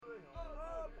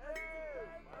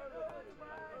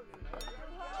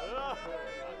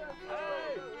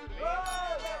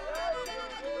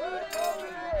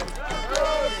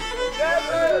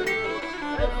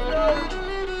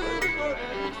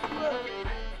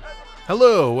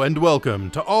Hello and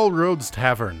welcome to All Roads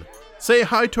Tavern. Say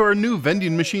hi to our new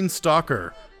vending machine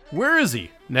stalker. Where is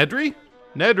he? Nedry?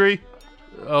 Nedry?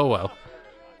 Oh well.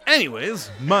 Anyways,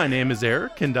 my name is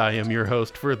Eric and I am your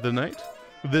host for the night.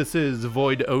 This is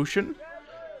Void Ocean.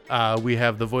 We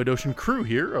have the Void Ocean crew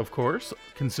here, of course,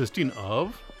 consisting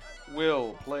of...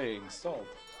 Will playing Salt.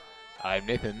 I'm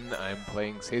Nathan. I'm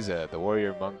playing Caesar, the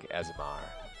warrior monk Azamar.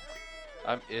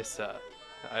 I'm Issa.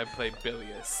 I play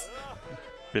Bilius.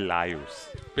 Bilius.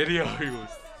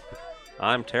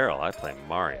 I'm Terrell. I play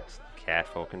Marius, the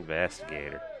catfolk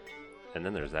investigator. And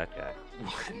then there's that guy.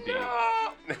 Wendy.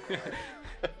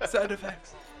 Sound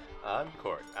effects. I'm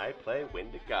Court. I play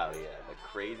Wendigalia, the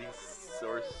crazy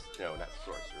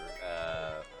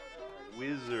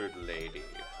wizard lady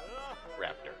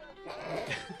raptor.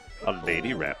 A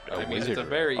lady raptor. I mean, it's wizard a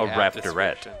very A apt raptorette.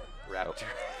 description. Raptor.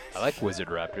 I like Wizard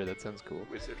Raptor. That sounds cool.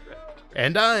 Wizard raptor.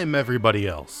 And I'm everybody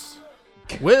else.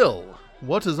 Will,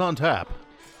 what is on tap?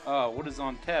 What is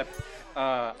on tap?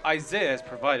 Isaiah has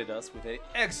provided us with an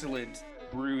excellent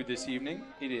brew this evening.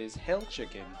 It is Hell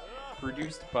Chicken,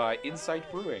 produced by Insight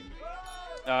Brewing.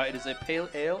 It is a pale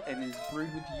ale and is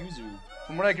brewed with yuzu.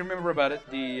 From what I can remember about it,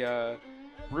 the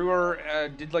brewer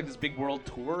did like this big world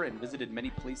tour and visited many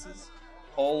places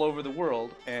all over the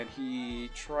world, and he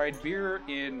tried beer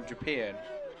in Japan.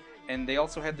 And they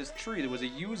also had this tree. There was a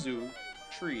yuzu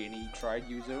tree, and he tried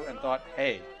yuzu and thought,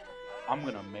 hey, I'm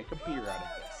going to make a beer out of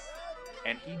this.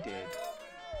 And he did,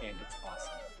 and it's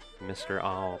awesome. Mr.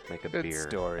 I'll make a Good beer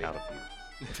story. out of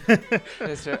you.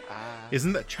 Mr.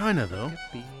 Isn't that China, though?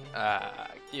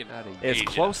 You know, Not a- It's Asia.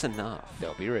 close enough.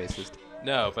 Don't be racist.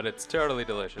 No, but it's totally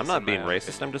delicious. I'm not in being my racist.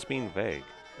 opinion. I'm just being vague.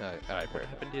 All right, What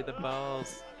happened to the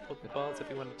balls? Hold the balls if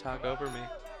you want to talk over me.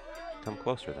 Come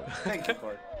closer, though. Thank you,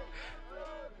 Court.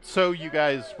 So you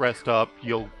guys rest up.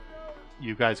 You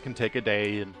guys can take a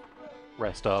day and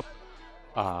rest up.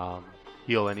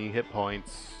 Heal any hit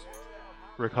points.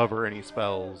 Recover any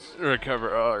spells.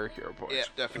 Recover all your hero points. Yeah,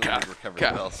 definitely recover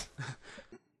spells.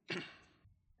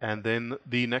 And then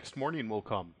the next morning will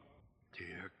come.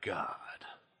 Dear God.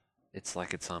 It's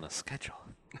like it's on a schedule.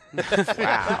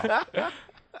 Wow.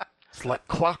 It's like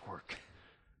clockwork.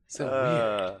 So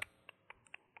weird.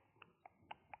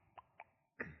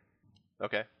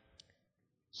 Okay.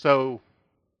 So,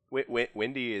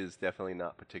 Wendy is definitely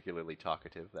not particularly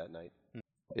talkative that night.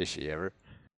 Is she ever?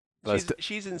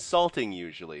 She's insulting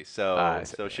usually, so I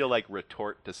see. she'll like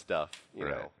retort to stuff, you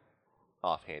Right. know,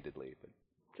 offhandedly. But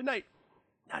tonight,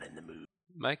 not in the mood.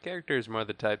 My character is more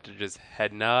the type to just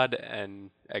head nod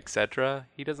and etc.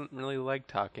 He doesn't really like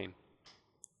talking.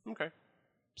 Okay.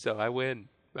 So I win.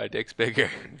 My dick's bigger.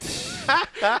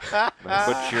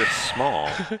 But you're small.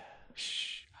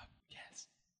 Shh. Yes.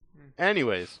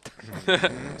 anyways.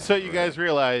 So you guys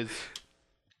realize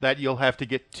that you'll have to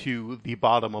get to the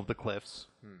bottom of the cliffs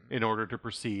in order to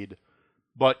proceed.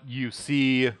 But you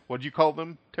see, what do you call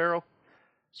them, Terrell?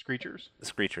 Screechers? The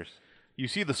Screechers. You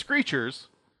see the Screechers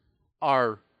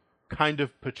are kind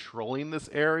of patrolling this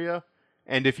area,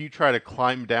 and if you try to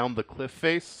climb down the cliff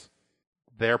face,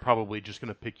 they're probably just going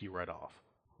to pick you right off.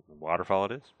 Waterfall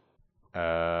it is.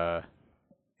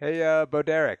 Hey, Bo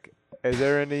Derek, is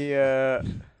there any,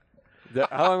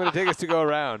 how long would it take us to go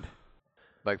around?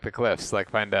 Like the cliffs, like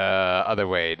find a other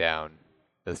way down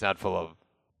that's not full of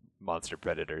monster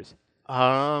predators.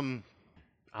 I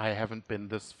haven't been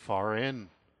this far in.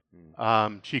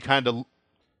 She kind of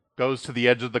goes to the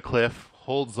edge of the cliff,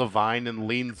 holds a vine, and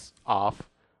leans off,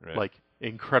 Right. like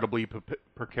incredibly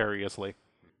precariously.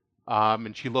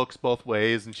 And she looks both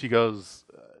ways, and she goes,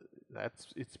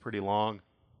 "It's pretty long."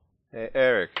 Hey,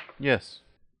 Eric. Yes.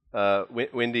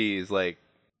 Wendy is like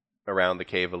around the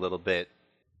cave a little bit,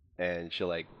 and she'll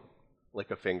like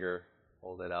lick a finger,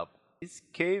 hold it up. Does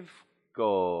cave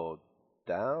go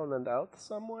down and out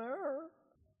somewhere?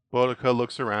 Boudica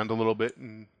looks around a little bit,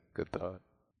 and Good thought.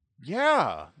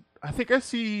 yeah, I think I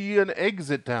see an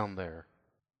exit down there.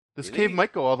 This Really? cave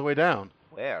might go all the way down.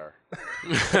 Where?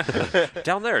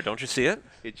 Down there, don't you see it?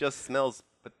 It just smells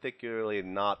particularly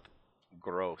not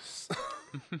gross.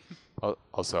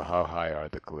 Also, how high are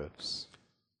the cliffs?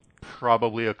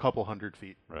 Probably a couple 100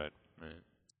 feet. Right.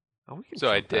 Oh, we can So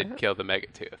I jump did that. kill the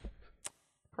Megatooth,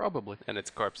 Probably. and its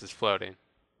corpse is floating.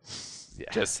 Yeah.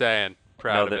 Just saying. No,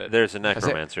 Proud of it. there's a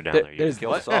necromancer down there- there. You there's can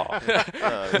kill li- us all.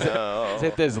 Oh, no.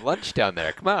 Said there's lunch down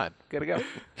there. Come on, gotta go.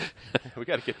 We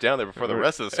got to get down there before the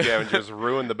rest of the scavengers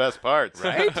ruin the best parts.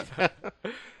 Right?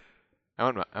 I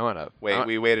want to. Wait,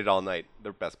 we waited all night.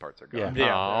 The best parts are gone.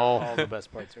 Yeah. All the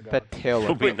best parts are gone. That tail It'll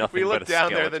looked. be nothing We but looked a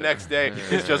down there the skeleton. next day.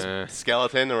 It's just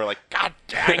skeleton, and we're like, God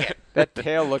dang it! That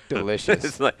tail looked delicious.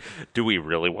 It's like, do we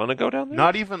really want to go down there?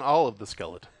 Not even all of the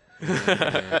skeleton.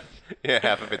 Yeah,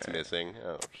 half of it's missing.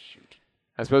 Oh shoot.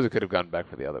 I suppose it could have gone back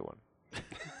for the other one.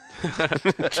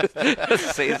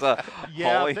 Seiza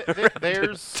hauling around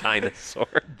there's a dinosaur.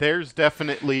 there's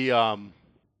definitely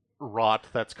rot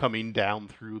that's coming down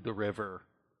through the river.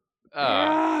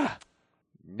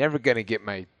 Never gonna get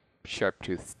my sharp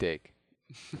tooth steak.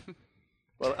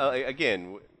 Well,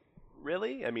 again,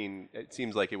 really? I mean, it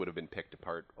seems like it would have been picked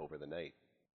apart over the night.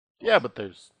 Yeah, but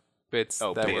there's Bits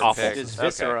Oh, that bits. were Awful. picked. His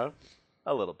viscera.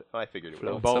 A little bit. I figured it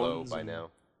would have Bones slow by and- now.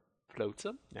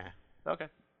 Flotsam? Okay.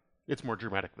 it's more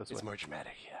dramatic this way. It's more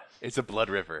dramatic, yeah. It's a blood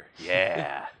river.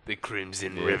 Yeah. The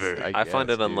Crimson I find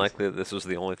guess, it unlikely that this was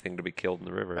the only thing to be killed in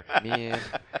the river. Man.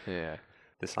 Yeah.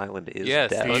 This island is Yes,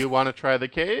 death. Do you want to try the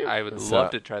cave? I would Let's, love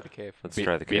uh, to try the cave. Let's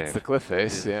try the cave. Beats the cliff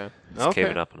face, yeah. Let's cave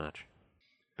it up a notch.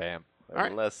 Bam.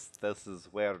 Alright. Unless this is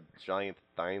where giant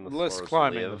The dinosaurs less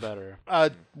climbing, the live. better.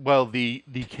 Well, the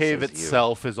cave Says you.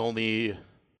 itself is only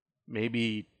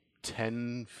maybe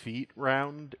 10 feet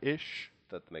round-ish.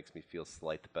 That makes me feel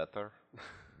slight better.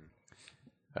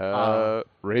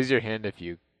 Raise your hand if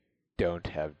you don't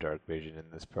have dark vision in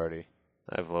this party.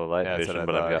 I have low light Yeah, that's what vision, I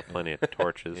but I've thought. got plenty of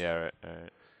torches. Yeah, right. All right.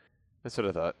 That's what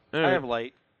I thought. I have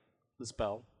light. The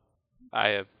spell. I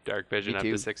have dark vision Me up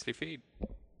too. to 60 feet.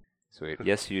 Sweet.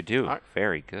 Yes, you do. Alright.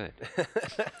 Very good.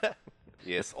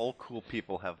 Yes, all cool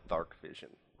people have dark vision.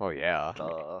 Oh yeah.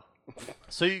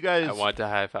 So you guys I want to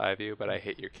high five you, but I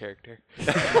hate your character.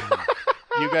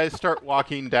 you guys start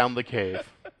walking down the cave.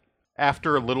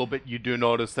 After a little bit, you do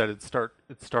notice that it's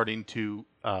starting to.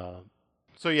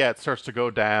 So yeah, it starts to go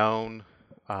down.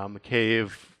 The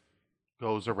cave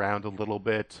goes around a little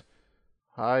bit.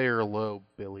 High or low,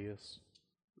 Bilius?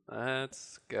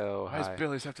 Let's go high.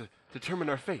 Billy's have to determine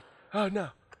our fate? Oh no.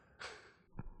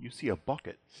 You see a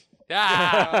bucket.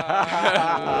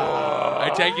 Ah! I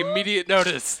take immediate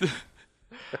notice.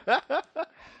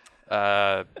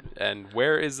 And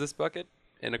where is this bucket?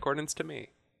 In accordance to me.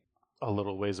 A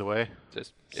little ways away.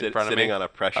 Just in front of Sitting me. on a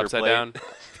pressure upside plate.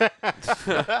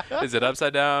 down. Is it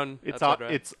upside down? It's Upside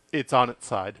on. down? It's on its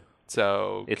side.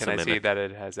 So It's can a I see mimic. that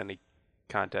it has any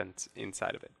contents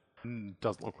inside of it?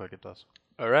 Doesn't look like it does.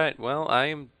 All right. Well,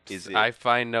 Is it- I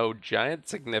find no giant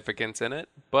significance in it,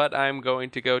 but I'm going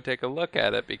to go take a look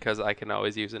at it because I can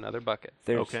always use another bucket.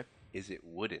 There's, Okay. Is it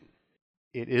wooden?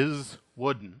 It is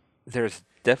wooden. There's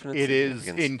definite It is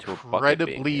significance to a bucket being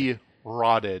incredibly here.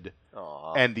 rotted,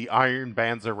 Aw. and the iron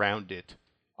bands around it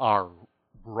are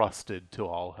rusted to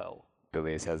all hell.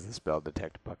 Bilius has the spell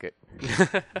detect bucket.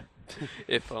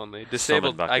 If only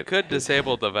disabled. I bucket. could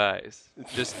disable device.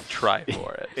 Just try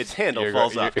for it. Its handle You're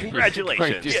falls go- off. you're-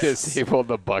 Congratulations. You disable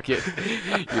the bucket.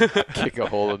 You kick a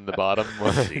hole in the bottom.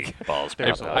 See, balls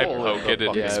There's pop a out. I hole in poke the it, it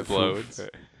bucket. explodes.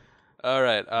 All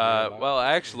right. Well,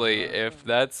 actually, if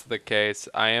that's the case,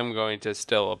 I am going to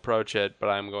still approach it, but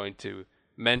I'm going to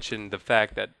mention the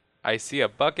fact that I see a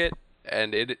bucket,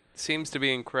 and it seems to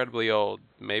be incredibly old.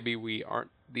 Maybe we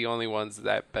aren't the only ones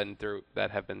that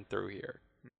have been through here.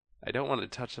 I don't want to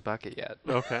touch the bucket yet.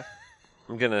 Okay.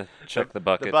 I'm gonna check the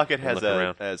bucket. The bucket and has look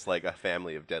around. has like a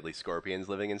family of deadly scorpions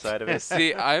living inside of it.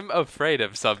 See, I'm afraid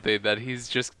of something that he's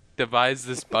just devised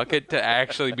this bucket to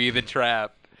actually be the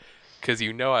trap. Because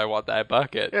you know I want that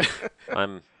bucket.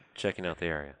 I'm checking out the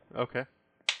area. Okay.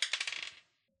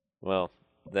 Well,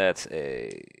 that's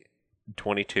a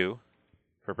 22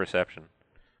 for perception.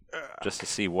 Just to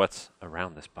see what's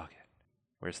around this bucket.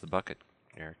 Where's the bucket,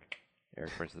 Eric?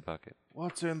 Eric, where's the bucket?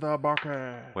 What's in the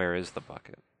bucket? Where is the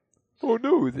bucket? Oh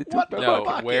no! They took my No,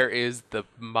 bucket. where is the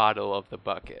model of the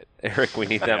bucket? Eric, we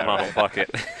need that model bucket.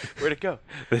 Where'd it go?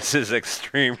 This is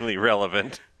extremely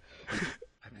relevant.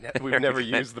 We've never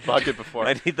used the bucket before.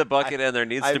 I need the bucket, and there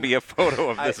needs to I'm- be a photo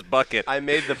of this bucket. I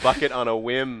made the bucket on a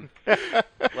whim.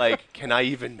 Like, can I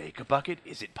even make a bucket?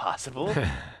 Is it possible?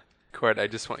 Court, I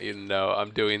just want you to know I'm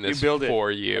doing this build it.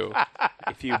 for you.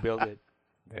 If you build it.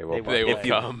 They will. They will if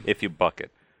you come. if you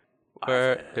bucket.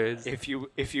 Where is If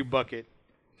you bucket.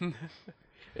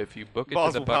 if you book it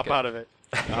Balls to will the pop bucket? out of it.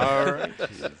 All right.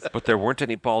 But there weren't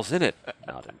any balls in it.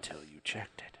 Not until you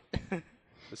checked it.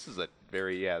 This is a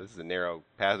narrow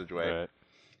passageway.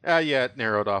 Right. Yeah, it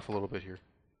narrowed off a little bit here.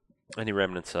 Any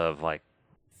remnants of like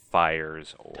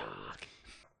fires or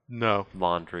No.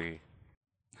 laundry,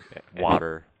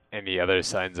 water? Any other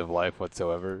signs of life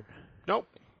whatsoever? Nope.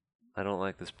 I don't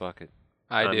like this bucket.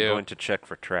 I I'm do. going to check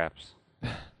for traps. Oh,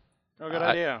 good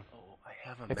idea. Oh, I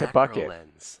have a It's a macro bucket.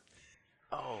 lens.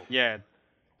 Oh, Yeah. We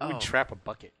Oh. would trap a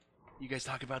bucket. you guys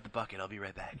talk about the bucket. I'll be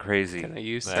right back. Crazy. Can I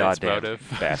use sense Goddamn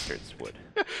motive? bastards would.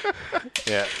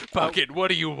 Yeah. Bucket, what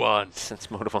do you want? Sense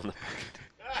motive on the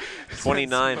bucket.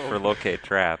 29 for locate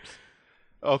traps.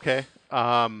 Okay.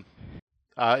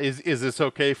 Is this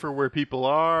okay for where people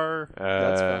are?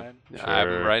 That's fine.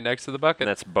 I'm right next to the bucket. And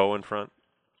that's Bo in front.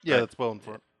 Yeah, that's well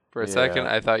informed. For a second,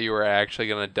 I thought you were actually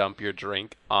going to dump your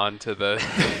drink onto the...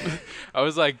 I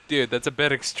was like, dude, that's a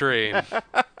bit extreme.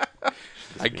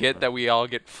 I get that we all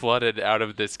get flooded out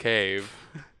of this cave.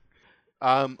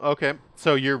 Okay,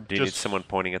 so you're Do you need someone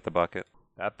pointing at the bucket?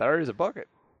 That there is a bucket.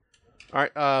 all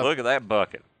right. Look at that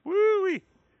bucket. Woo-wee.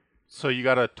 So you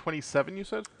got a 27, you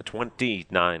said? A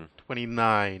 29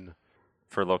 29.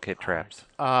 for locate traps.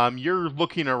 You're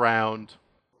looking around.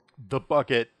 The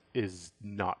bucket is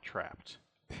not trapped.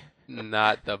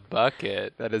 Not the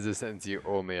bucket. That is a sentence you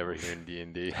only ever hear in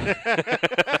D&D.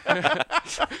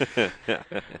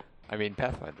 I mean,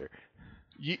 Pathfinder.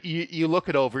 You look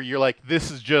it over. You're like,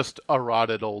 this is just a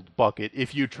rotted old bucket.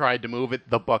 If you tried to move it,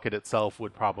 the bucket itself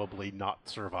would probably not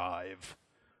survive.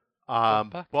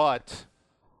 But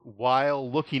while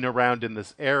looking around in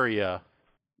this area,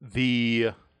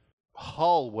 the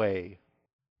hallway,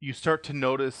 you start to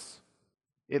notice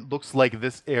it looks like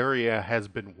this area has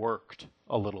been worked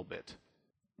a little bit.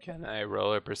 Can I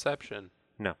roll a perception?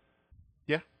 No.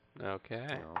 Yeah.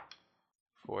 Okay.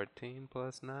 14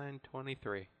 plus 9,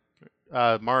 23.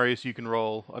 Marius, you can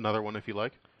roll another one if you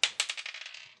like.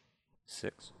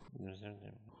 6.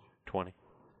 20.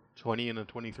 20 and a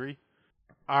 23.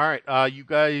 All right. You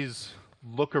guys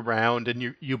look around,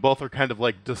 and you both are kind of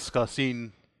like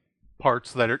discussing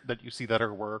parts that you see that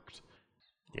are worked.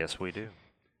 Yes, we do.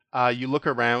 You look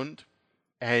around,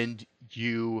 and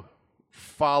you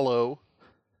follow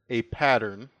a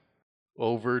pattern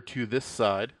over to this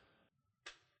side,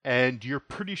 and you're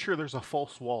pretty sure there's a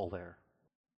false wall there.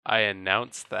 I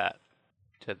announced that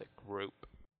to the group,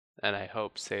 and I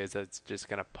hope Seiza's just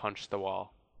going to punch the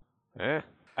wall. Eh?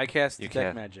 I cast You detect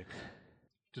can. magic.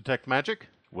 Detect magic?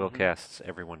 Will casts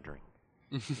everyone drink.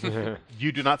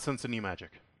 You do not sense any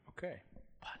magic. Okay.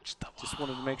 Punch the wall. Just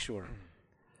wanted to make sure.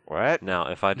 What? Now,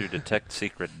 if I do detect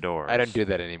secret doors, I don't do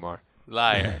that anymore.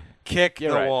 Liar. Kick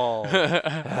You're the right. wall.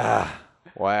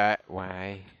 Why?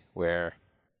 Why? Where?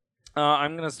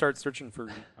 I'm gonna start searching for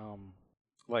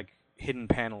like hidden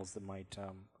panels that might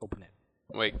open it.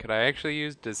 Wait, could I actually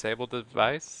use disable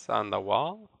device on the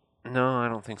wall? No, I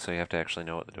don't think so. You have to actually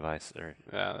know what the device or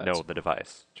Yeah, that's know the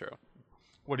device. true.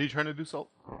 What are you trying to do, Salt?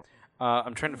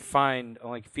 I'm trying to find,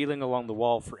 like, feeling along the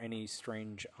wall for any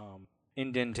strange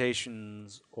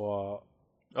indentations or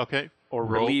Okay. or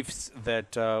Roll- reliefs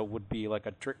that would be like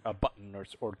a button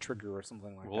or trigger or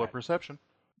something like Roll a that. perception.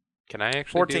 Can I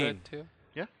actually do 14. that too?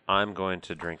 I'm going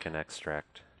to drink an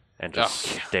extract and just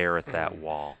stare at that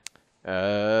wall.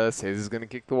 Seiza's gonna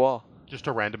kick the wall. Just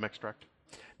a random extract.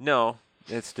 No,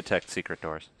 it's detect secret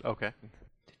doors. Okay.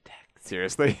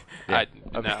 Seriously? No,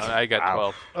 I got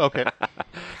 12. Okay.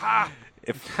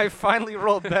 I finally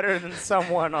rolled better than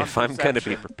someone on If I'm going to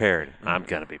be perception. prepared, I'm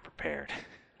going to be prepared.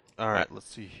 All right. Let's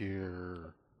see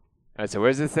here. Alright, so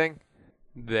where's this thing?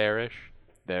 There-ish.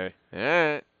 There.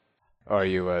 Alright. Are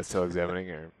you still examining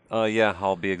or? Yeah,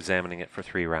 I'll be examining it for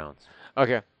 3 rounds.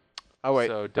 Okay. Oh wait.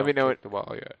 So let don't me know kick it. the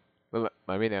wall yet.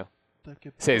 Let me know.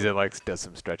 Seiza does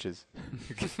some stretches.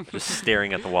 Just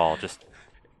staring at the wall, just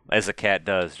as a cat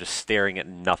does, just staring at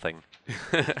nothing.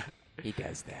 He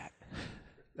does that.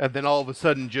 And then all of a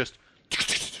sudden, just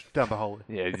down the hallway.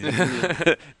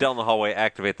 Yeah. Down the hallway,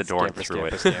 activate the door and through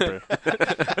it.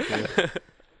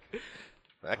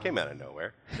 That came out of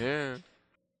nowhere. Yeah.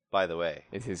 By the way,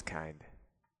 It's his kind.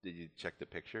 did you check the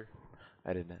picture?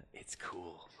 I did not. It's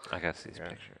cool. I got to see this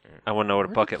picture. I want to know what a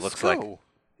bucket looks like.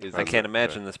 Is I can't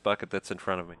imagine this bucket that's in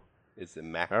front of me. It's a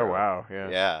macro. Oh wow. Yeah.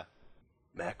 Yeah.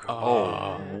 Macro.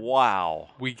 Oh, wow.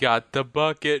 We got the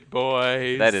bucket,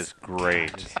 boys. That is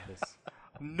great.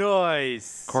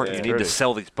 Nice. Court, you Yeah. need to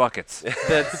sell these buckets.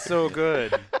 That's so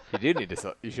good. You do need to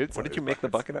sell. You should. Sell What did these you make the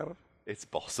buckets. bucket out of? It's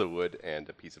balsa wood and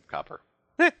a piece of copper.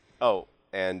 Oh,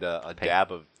 and a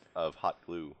dab of hot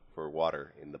glue for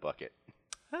water in the bucket.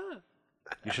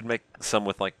 You should make some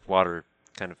with like water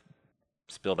kind of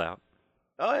spilled out.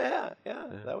 Oh yeah, yeah.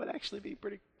 That would actually be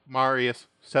pretty. Marius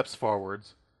steps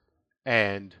forwards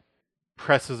and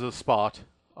presses a spot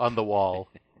on the wall,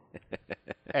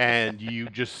 and you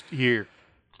just hear.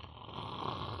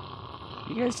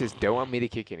 You guys just don't want me to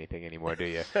kick anything anymore, do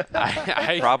you?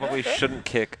 I Probably shouldn't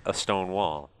kick a stone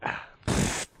wall.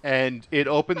 And it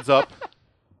opens up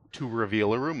to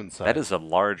reveal a room inside. That is a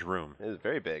large room. It is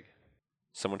very big.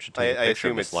 Someone should I take a picture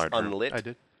assume of this it's large room. unlit. I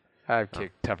did. I've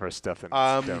kicked tougher stuff than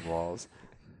stone walls.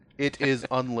 It is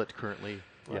unlit currently.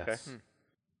 Okay. Yes.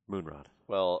 Moonrod.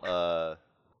 Well,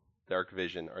 dark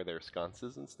vision. Are there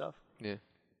sconces and stuff? Yeah.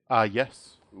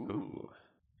 Yes. Ooh.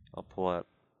 I'll pull out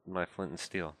my flint and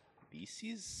steel. This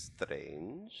is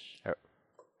strange.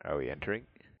 Are we entering?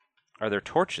 Are there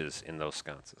torches in those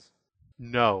sconces?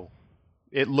 No.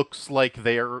 It looks like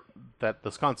that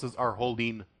the sconces are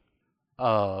holding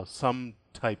some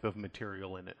type of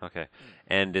material in it. Okay.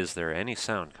 And is there any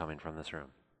sound coming from this room?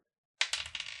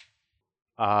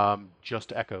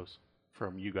 Just echoes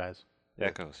from you guys.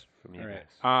 Echoes from you All right.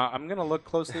 guys. I'm gonna look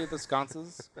closely at the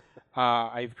sconces.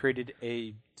 I've created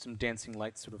some dancing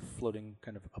lights sort of floating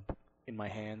kind of up in my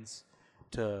hands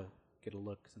to get a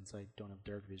look since I don't have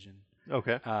dark vision.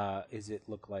 Okay. Is it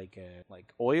look like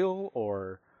oil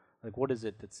or like what is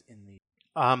it that's in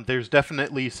the? There's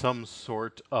definitely some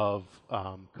sort of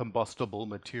combustible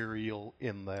material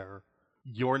in there.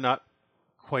 You're not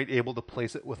quite able to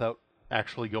place it without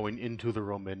actually going into the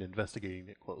room and investigating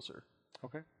it closer.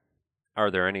 Okay. Are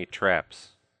there any traps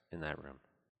in that room?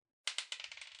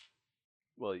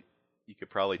 Well, you could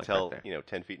probably Like tell, right there.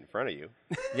 10 feet in front of you.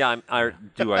 Yeah,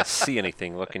 do I see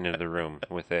anything looking into the room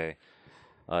with a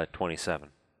 27?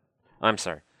 I'm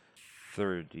sorry,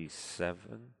 37?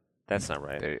 That's not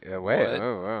right. Wait, What?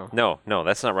 oh, No,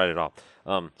 that's not right at all.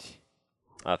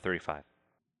 35.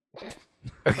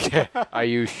 Okay. Are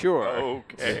you sure?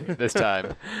 Okay. This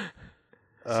time.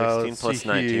 16 let's plus see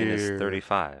 19 is here.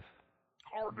 35.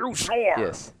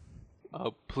 Yes.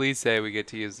 Oh, please say we get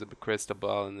to use the crystal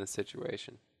ball in this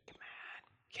situation.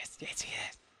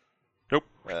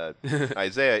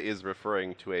 Isaiah is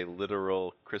referring to a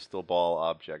literal crystal ball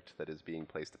object that is being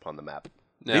placed upon the map.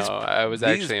 No, These- I was these-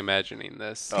 actually imagining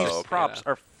this. Oh, These okay. props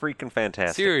are freaking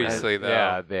fantastic. Seriously, though.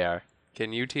 Yeah, they are.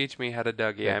 Can you teach me how to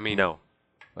Dougie? I mean, No.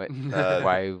 What? Uh,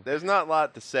 Why? There's not a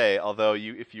lot to say, although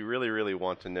if you really, really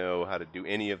want to know how to do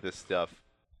any of this stuff,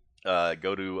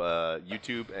 go to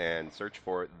YouTube and search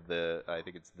for I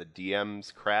think it's the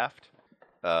DM's Craft.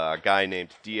 A guy named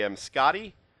DM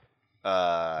Scotty.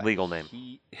 Legal name.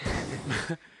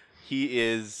 He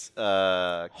is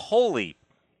Holy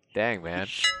Dang, man.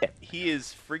 he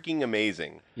is freaking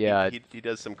amazing. Yeah. He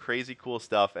does some crazy cool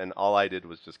stuff, and all I did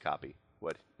was just copy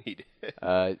what he did.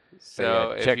 So So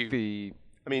yeah, if check you- the.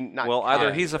 I mean, not Well, either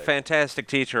copy, he's a but- fantastic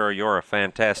teacher or you're a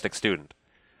fantastic student.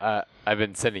 I've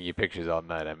been sending you pictures all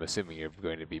night. I'm assuming you're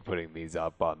going to be putting these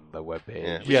up on the Yeah.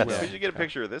 webpage. Yes. We should get a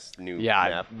picture of this new Yeah.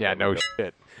 map. Yeah. No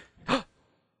shit.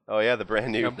 Oh yeah, the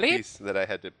brand new No bleep. piece that I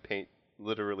had to paint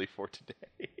literally for today.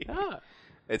 Ah.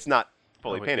 It's not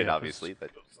fully Oh, painted, yeah, obviously,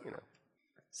 but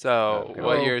So Okay.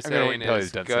 what Well, you're I'm gonna wait saying until he's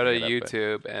is done go to setting it up, but-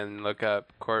 YouTube and look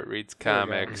up Court Reads There we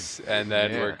go. Comics, and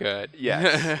then we're Yeah. good.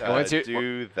 yes, Once you-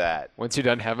 do that. Once you're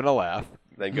done having a laugh,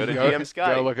 Then go to go, DM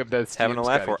Scotty. Go look up that Having a DM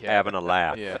laugh Scotty or cat. having a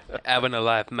laugh? Yeah. Having a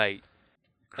laugh, mate.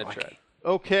 That's Crikey.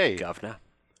 Okay. Governor.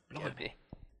 right.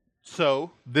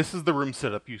 So, this is the room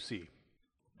setup you see.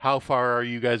 How far are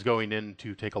you guys going in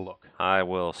to take a look? I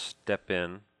will step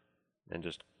in and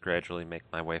just gradually make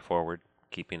my way forward,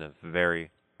 keeping a very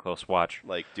close watch.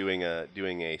 Like doing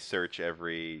a search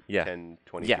every Yeah. 10,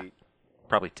 20 Yeah. feet.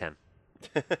 Probably 10.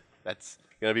 That's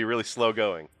gonna be really slow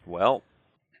going. Well,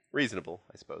 Reasonable,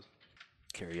 I suppose.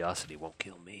 curiosity won't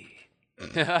kill me.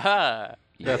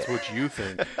 That's what you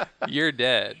think. You're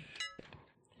dead.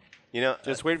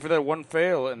 Just wait for that one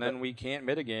fail, and then we can't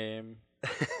metagame,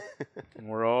 and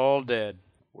we're all dead.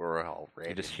 we're already.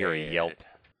 You just hear a yelp.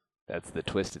 That's the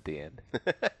twist at the end.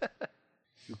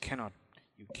 You cannot.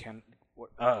 You can. What?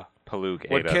 Palug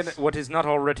What ate can? us. What is not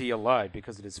already a lie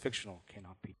because it is fictional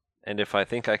cannot be. And if I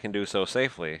think I can do so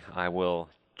safely, I will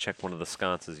check one of the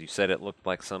sconces. You said it looked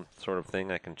like some sort of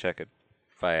thing. I can check it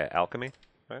via alchemy,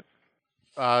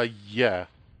 right? Yeah.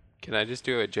 Can I just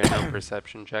do a general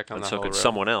perception check on And the so whole could room?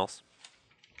 someone else.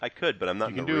 I could, but I'm not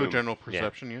You in can the do room. a general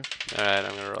perception, yeah. All right,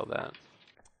 I'm gonna roll that.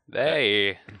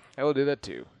 Hey, I will do that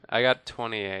too. I got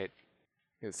 28.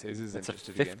 Because his is It's a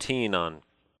interested again. 15 on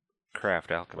craft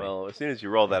alchemy. Well, as soon as you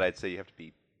roll that, I'd say you have to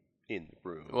be in the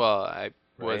room. Well, I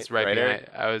was Right, right Eric?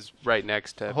 behind. I was right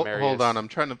next to Hold Marius. on, I'm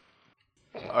trying to.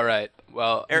 All right.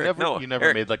 Well, Eric, You never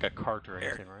Eric. made like a cart or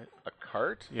anything, right? A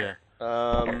cart? Yeah.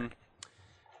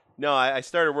 No, I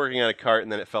started working on a cart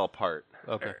and then it fell apart.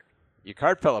 Okay. Your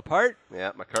card fell apart?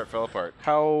 Yeah, my cart fell apart.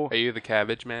 How are you the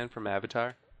Cabbage Man from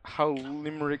Avatar?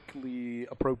 limerickly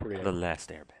appropriate. The last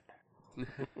airbender.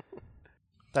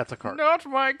 That's a cart. Not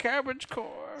my cabbage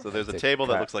core. So there's a Take table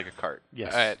that crap. looks like a cart.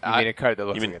 Yes. All right. You mean a card that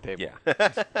looks You mean, like a table?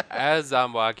 yeah. As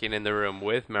I'm walking in the room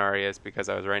with Marius, because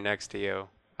I was right next to you,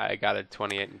 I got a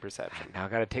 28 in perception. Now I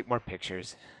gotta take more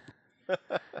pictures.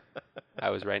 I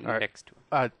was right All right. next to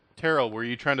him. Terrell, were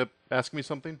you trying to ask me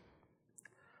something?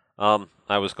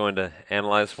 I was going to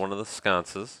analyze one of the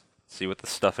sconces, see what the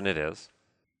stuff in it is.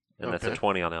 And that's a Okay.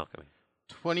 20 on alchemy.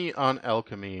 20 on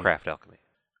alchemy. Craft alchemy.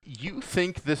 You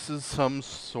think this is some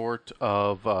sort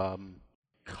of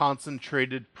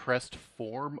concentrated pressed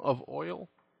form of oil.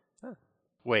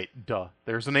 Wait, duh.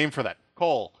 There's a name for that.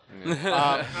 Coal.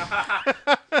 Wow.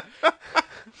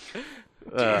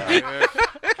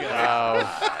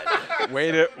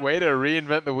 Way to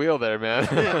reinvent the wheel there, man.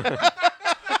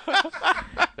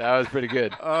 That was pretty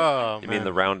good. Oh, You mean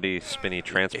the roundy, spinny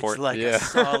transport? It's like Yeah. a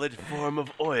solid form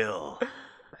of oil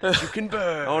that you can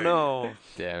burn. Oh no!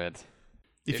 Damn it.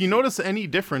 If you notice any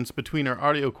difference between our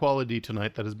audio quality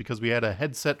tonight, that is because we had a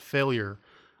headset failure,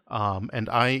 and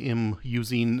I am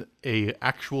using a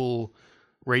actual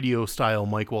radio style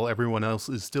mic while everyone else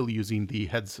is still using the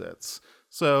headsets.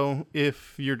 So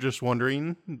if you're just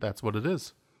wondering, that's what it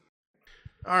is.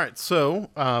 All right,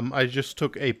 so I just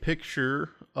took a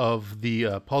picture of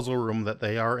the puzzle room that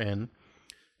they are in,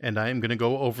 and I am going to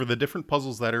go over the different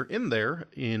puzzles that are in there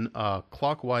in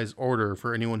clockwise order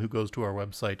for anyone who goes to our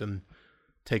website and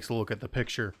takes a look at the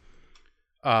picture.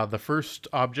 The first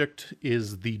object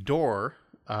is the door,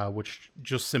 which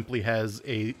just simply has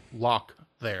a lock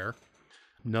there.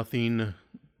 Nothing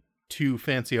too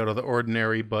fancy out of the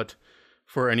ordinary, but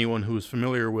for anyone who's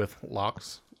familiar with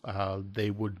locks, they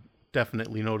would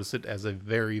definitely notice it as a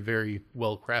very, very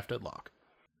well-crafted lock.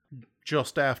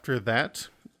 Just after that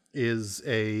is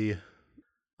a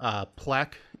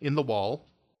plaque in the wall,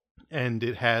 and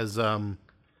it has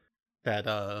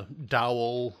that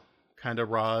dowel kind of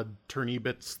rod turny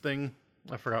bits thing.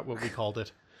 I forgot what we called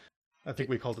it. I think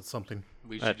we called it something.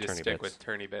 We should just Turny stick bits. with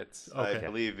turny bits. I Okay.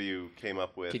 believe you came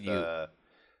up with Can you-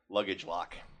 luggage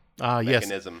lock Yes,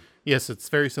 mechanism. yes, it's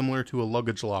very similar to a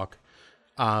luggage lock,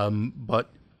 but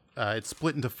it's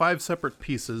split into 5 separate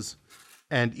pieces,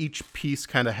 and each piece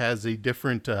kind of has a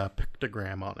different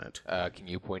pictogram on it. Can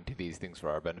you point to these things for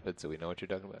our benefit so we know what you're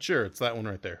talking about? Sure, it's that one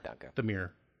right there, Okay. the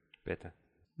mirror. Bitte.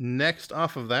 Next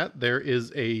off of that, there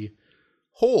is a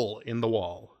hole in the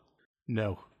wall.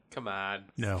 No. Come on.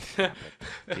 No.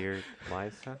 Dear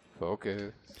Liza?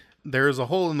 Focus. There is a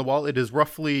hole in the wall. It is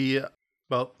roughly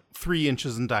about 3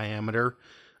 inches in diameter.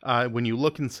 When you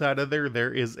look inside of there,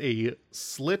 there is a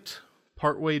slit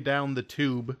partway down the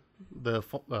tube,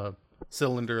 the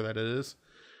cylinder that it is.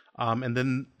 And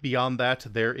then beyond that,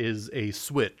 there is a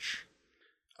switch.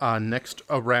 Next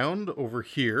around over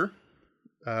here,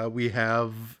 we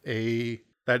have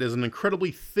that is an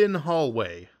incredibly thin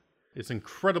hallway. It's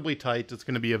incredibly tight. It's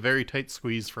going to be a very tight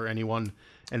squeeze for anyone.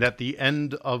 And at the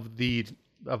end of the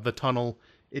tunnel,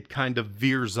 it kind of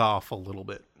veers off a little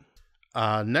bit.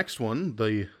 Next one,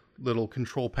 the little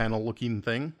control panel looking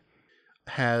thing,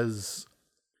 has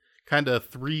kind of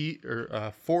 3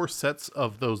 or 4 sets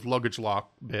of those luggage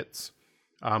lock bits.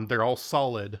 They're all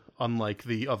solid, unlike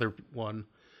the other one.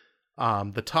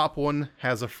 The top one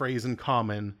has a phrase in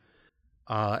common,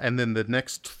 and then the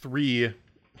next 3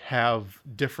 have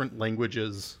different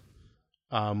languages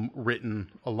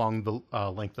written along the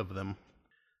length of them.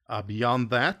 Beyond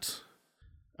that,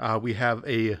 we have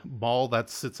a ball that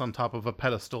sits on top of a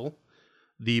pedestal.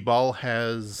 The ball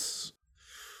has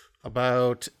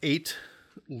about 8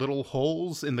 little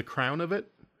holes in the crown of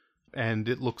it, and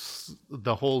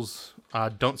the holes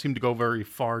don't seem to go very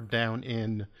far down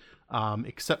in,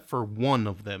 except for one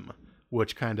of them,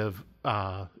 which kind of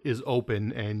is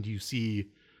open, and you see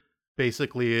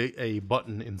basically a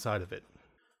button inside of it.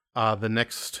 The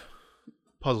next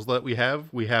puzzle that we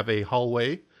have a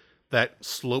hallway that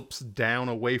slopes down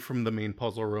away from the main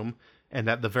puzzle room, and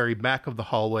at the very back of the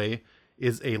hallway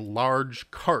is a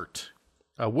large cart,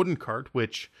 a wooden cart,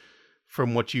 which,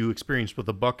 from what you experienced with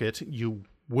the bucket, you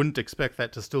wouldn't expect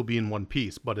that to still be in one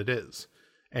piece, but it is.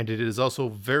 And it is also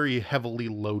very heavily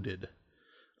loaded,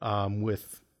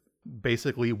 with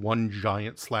basically one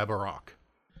giant slab of rock.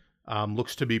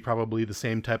 Looks to be probably the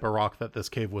same type of rock that this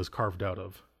cave was carved out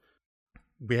of.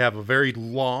 We have a very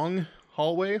long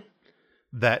hallway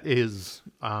that is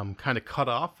kind of cut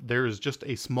off. There is just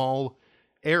a small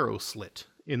arrow slit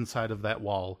inside of that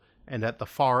wall, and at the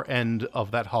far end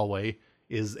of that hallway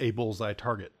is a bullseye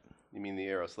target. You mean the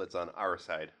arrow slits on our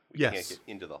side? We Yes. can't get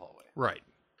into the hallway. Right.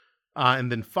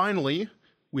 And then finally,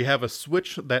 we have a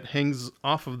switch that hangs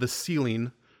off of the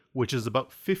ceiling, which is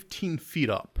about 15 feet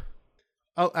up.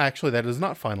 Oh, actually, that is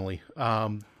not finally.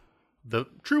 The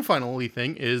true finally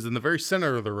thing is in the very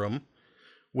center of the room,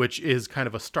 which is kind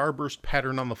of a starburst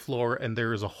pattern on the floor, and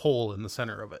there is a hole in the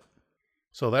center of it.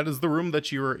 So that is the room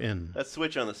that you are in. That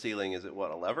switch on the ceiling, is it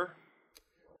what, a lever?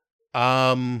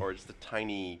 Or it's the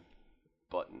tiny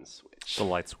button switch? The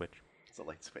light switch. It's a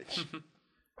light switch.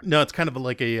 No, it's kind of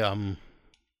like a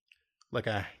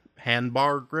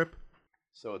handbar grip.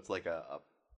 So it's like a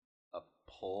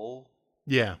pull?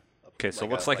 Yeah. Okay, so it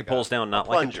looks like it pulls down, not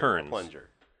like it plunger, turns. A plunger.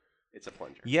 It's a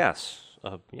plunger. Yes.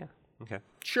 Yeah. Okay.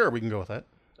 Sure, we can go with that.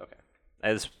 Okay.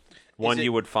 As one it-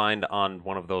 you would find on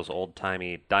one of those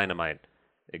old-timey dynamite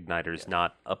igniters,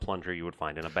 not a plunger you would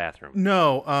find in a bathroom.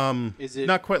 No, Is it-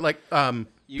 not quite like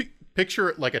You- picture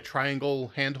it like a triangle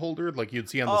hand holder like you'd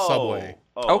see on the subway.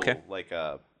 Oh, Okay. Like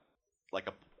a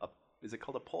is it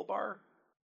called a pull bar?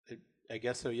 I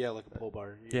guess so. Yeah, like a pull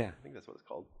bar. Yeah. I think that's what it's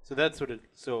called. So that's what it.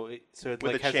 So it With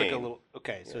like a has like a chain. little.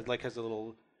 Okay, so it like has a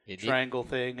little You need- triangle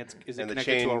thing. Is it And the connected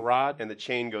chain to a rod? and the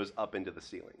chain goes up into the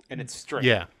ceiling. And it's straight.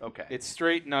 Yeah. Okay. It's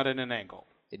straight, not at an angle.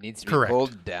 It needs to be Correct.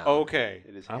 pulled down. Okay.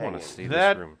 It is I want hanging. to see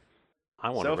That- this room. I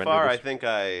want So to far, render I this. think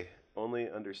I only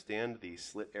understand the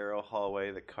slit arrow hallway,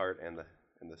 the cart, and the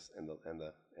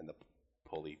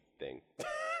pulley thing.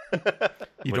 You What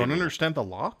do you don't mean? understand the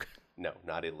lock? No,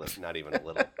 not even a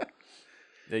little.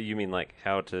 You mean like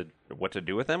what to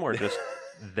do with them, or just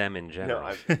them in No,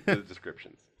 general? the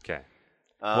descriptions. Okay.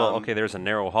 Well, okay. There's a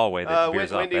narrow hallway that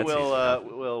veers off. Wendy That's easy enough.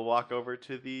 will walk over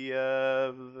to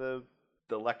the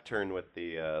lectern with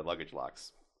the luggage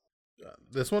locks.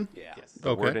 This one? Yeah. Yes.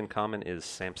 The word Okay. in common is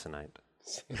Samsonite.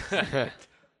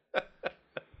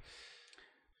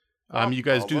 You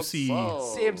guys do see.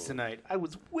 Samsonite. I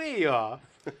was way off.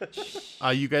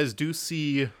 You guys do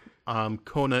see.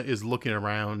 Kona is looking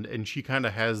around, and she kind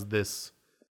of has this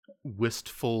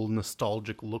wistful,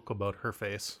 nostalgic look about her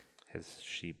face. Has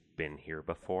she been here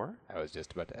before? I was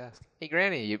just about to ask. Hey,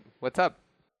 Granny, what's up?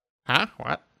 Huh?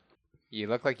 What? You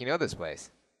look like you know this place.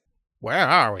 Where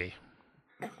are we?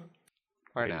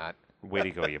 Or Wait. not. Way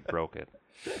to go! You broke it.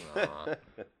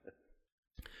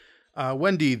 Aw.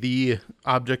 Wendy, the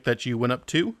object that you went up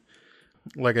to,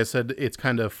 like I said, it's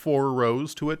kind of 4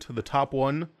 rows to it. The top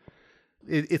one,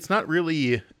 it's not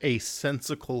really a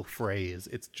sensical phrase.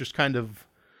 It's just kind of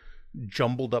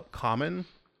jumbled up common.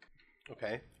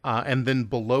 Okay. And then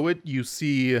below it, you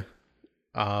see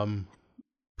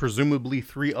presumably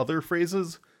 3 other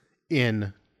phrases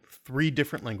in 3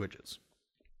 different languages.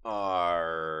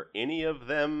 Are any of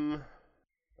them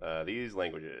these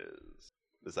languages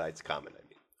besides common? I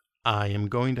mean, I am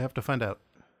going to have to find out.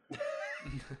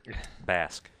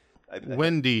 Basque. Wendy.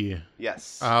 Wendy,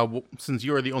 Yes. since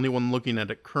you are the only one looking at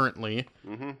it currently,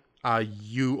 Mm-hmm.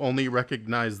 you only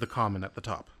recognize the common at the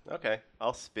top. Okay.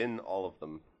 I'll spin all of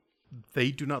them.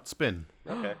 They do not spin,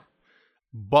 Okay.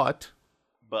 but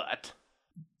But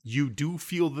you do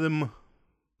feel them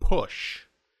push.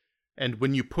 And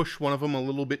when you push one of them a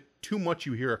little bit too much,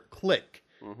 you hear a click,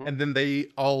 and then they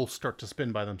all start to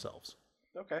spin by themselves.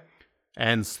 okay.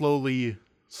 And slowly,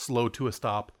 slow to a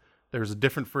stop, there's a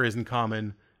different phrase in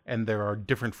common, and there are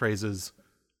different phrases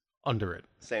under it.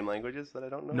 Same languages that I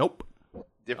don't know. Nope,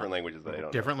 Different languages that I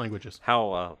don't different languages.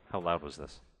 How loud was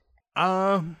this?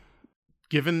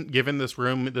 Given this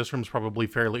room's probably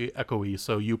fairly echoey,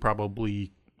 so you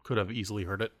probably could have easily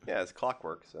heard it. know. Yeah, it's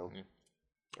clockwork. So.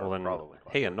 Well, then, probably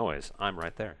hey, a noise. I'm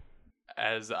right there.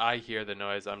 As I hear the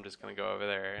noise, I'm just going to go over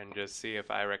there and just see if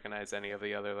I recognize any of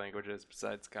the other languages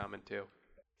besides Common too.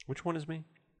 Which one is me?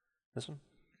 This one?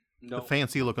 No. The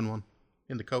fancy looking one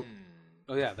in the coat.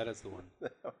 Oh yeah, that is the one.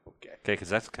 Okay. Okay, because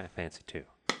that's kind of fancy too.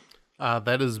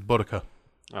 That is Boudica.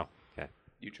 Oh, okay.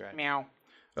 You try. Meow.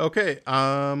 Okay.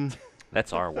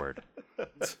 That's our word.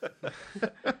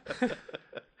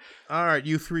 All right,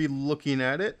 you 3 looking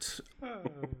at it.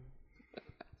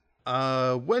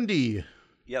 Wendy,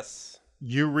 Yes.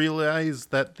 you realize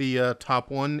that the top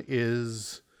one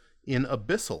is in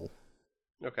Abyssal.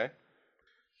 Okay.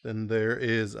 Then there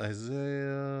is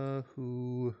Isaiah,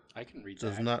 who I can read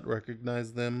does that. not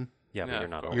recognize them. Yeah, but No, you're of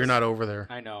not. course. over You're not over there.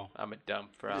 I know. I'm a dumb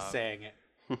I'm frog. just saying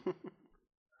it.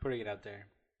 Putting it out there.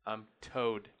 I'm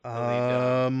Toad. Really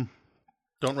dumb.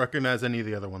 Don't recognize any of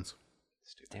the other ones.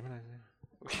 Damn it,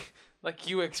 Isaiah. Like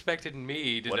you expected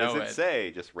me to What know does it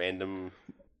say? Just random.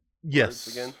 Yes.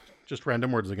 again? Just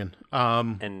random words again.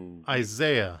 And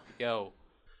Isaiah, Yo,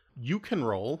 you can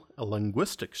roll a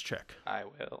linguistics check. I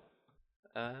will.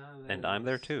 and I'm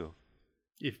there too.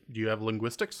 If do you have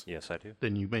linguistics? Yes, I do.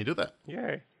 Then you may do that.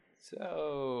 Yay.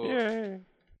 So Yay.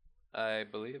 I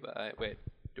believe I wait.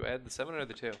 Do I add the 7 or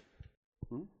the 2?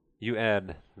 You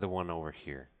add the one over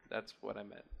here. That's what I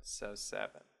meant. So 7,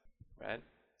 right?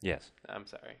 Yes. I'm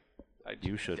sorry.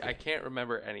 You should. I can't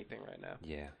remember anything right now.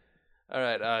 Yeah. All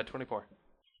right, 24.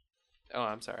 Oh,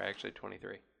 I'm sorry. Actually,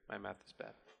 23. My math is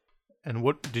bad. And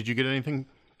what did you get? Anything?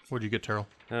 What did you get, Terrell?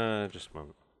 Just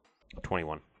move.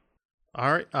 21.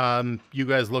 All right. You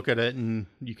guys look at it, and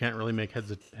you can't really make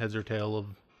heads or tail of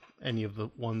any of the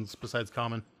ones besides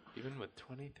common, Even with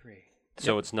 23.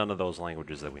 So it's none of those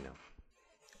languages that we know.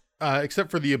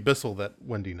 except for the abyssal that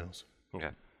Wendy knows. Okay.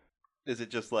 Is it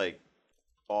just like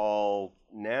all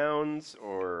nouns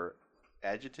or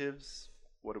adjectives?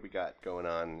 what do we got going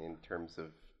on in terms of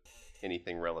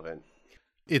anything relevant?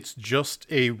 It's just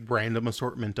a random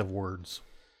assortment of words.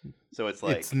 So it's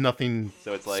like It's nothing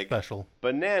special.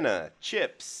 banana,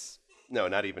 chips. No,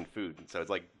 not even food. So it's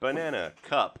like banana,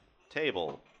 cup,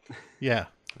 table. Yeah.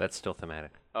 That's still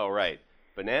thematic. Oh, right.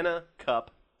 Banana,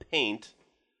 cup, paint,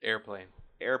 Airplane.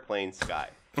 airplane, sky.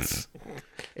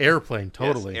 Airplane,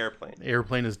 totally. Yes, airplane.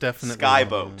 Airplane is definitely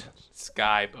Skyboat.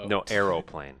 Skyboat. No,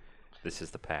 aeroplane. This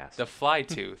is the past. The fly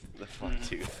tooth. The flat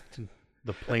tooth.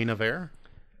 The plane of air.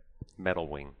 Metal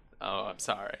wing. Oh, I'm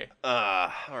sorry. All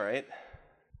right.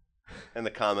 And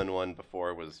the common one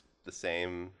before was the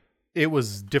same. It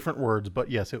was different words, but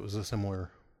yes, it was a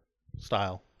similar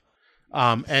style.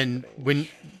 And when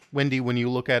Wendy, when you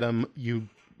look at them,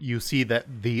 you see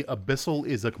that the abyssal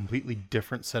is a completely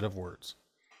different set of words.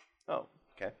 Oh,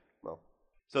 okay. Well,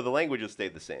 so the languages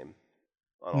stayed the same.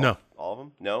 On No. All of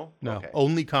them? No? No, Okay.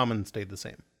 only common stayed the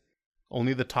same.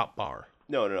 Only the top bar.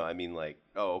 No. I mean, like,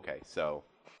 oh, okay. So,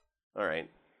 all right.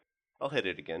 I'll hit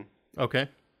it again. Okay.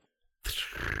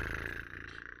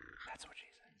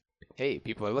 Hey,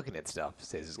 people are looking at stuff.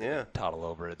 Says is gonna Yeah. toddle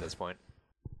over at this point.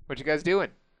 What you guys doing?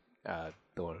 The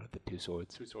one with the 2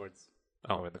 swords. 2 swords.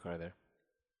 Oh, in the car there.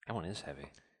 That one is heavy.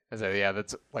 So yeah,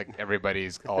 that's like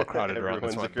everybody's all crowded around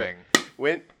this Everyone's one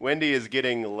thing. Wendy is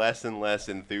getting less and less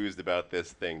enthused about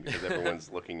this thing because everyone's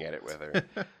looking at it with her.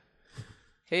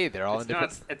 Hey, they're all in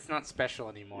different. It's not special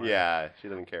anymore. Yeah, she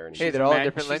doesn't care anymore. Hey, they're all in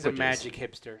different she's languages. a magic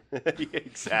hipster. Yeah,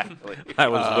 exactly. I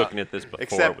was looking at this before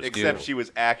it was Except due. she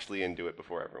was actually into it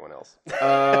before everyone else.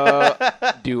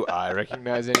 Do I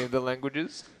recognize any of the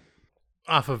languages?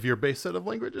 Off of your base set of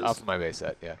languages? Off my base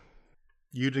set, yeah.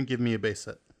 You didn't give me a base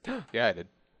set. Yeah, I did.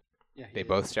 Yeah, They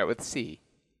both start with C.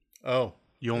 Oh,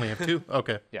 you only have 2?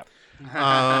 Okay. Yeah.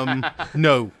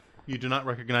 No, you do not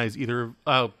recognize either,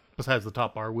 besides the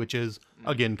top bar, which is,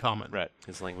 again, common. Right.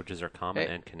 His languages are common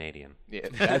Hey. and Canadian. Yeah,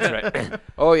 that's right.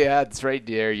 Oh yeah, that's right,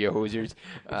 dear, you hosers.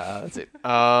 That's it.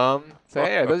 So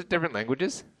hey, are those different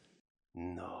languages?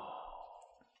 No.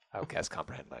 Outcast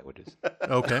comprehend languages.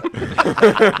 Okay.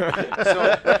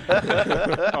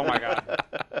 Oh my god.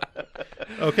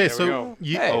 Okay, we so go.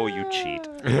 you, Hey. Oh, you cheat.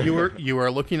 you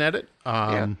are looking at it.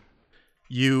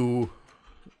 You,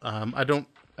 I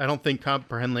don't think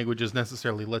comprehend languages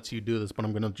necessarily lets you do this, but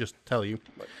I'm going to just tell you.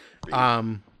 Read. Uh,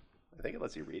 I think it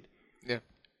lets you read. Yeah.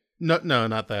 No,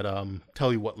 not that.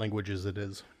 Tell you what languages it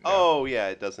is. Oh, yeah,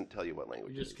 it doesn't tell you what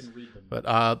language You it just is. can read them.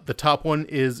 But the top one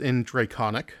is in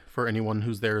Draconic, for anyone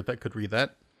who's there that could read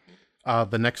that.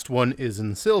 The next one is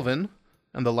in Sylvan,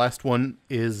 and the last one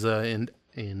is in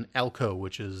Alco,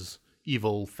 which is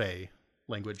Evil Fae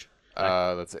language.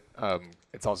 Let's see.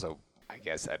 It's also, I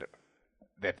guess,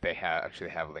 if they actually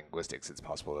have linguistics, it's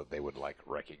possible that they would like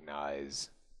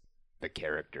recognize the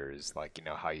characters, like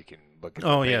how you can look at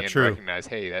Oh, the thing yeah, and true. recognize,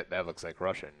 hey, that looks like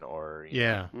Russian, or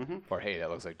Yeah. or hey, that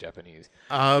looks like Japanese.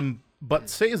 But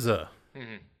Seiza,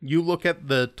 you look at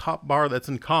the top bar that's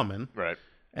in common, Right.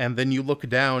 and then you look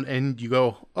down and you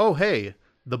go, oh, hey,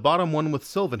 the bottom one with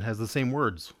Sylvan has the same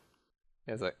words.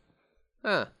 Yeah, it's like,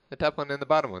 the top one and the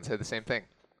bottom one say the same thing,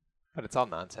 but it's all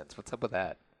nonsense. What's up with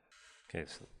that? Okay,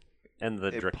 so, and the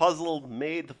A puzzle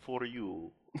made for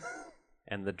you.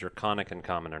 and the Draconic and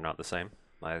common are not the same.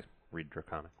 I read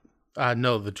Draconic.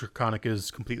 No, the Draconic is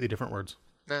completely different words.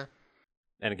 Nah.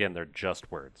 And again, they're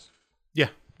just words. Yeah,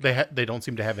 they don't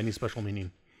seem to have any special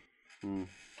meaning.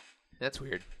 That's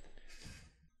weird.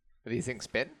 Do these things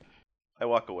spin? I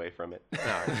walk away from it.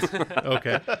 No.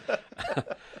 Okay.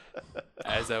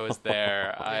 As I was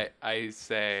there, I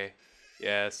say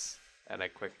yes, and I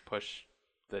quick push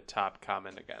the top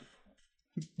common again.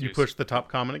 You Use- push the top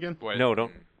common again? Wait, No,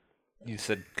 don't. You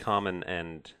said common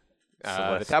and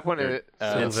The top one is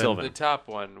and Sylvan. The top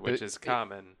one, which is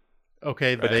common.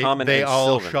 Okay, But they common they and all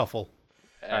Sylvan. shuffle.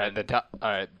 And the top. All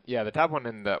right, yeah, the top one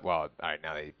and the all right,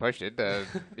 now that you pushed it, the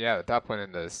top one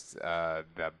and the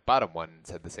bottom one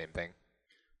said the same thing.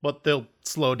 But they'll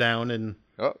slow down and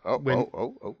When-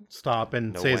 Oh. stop.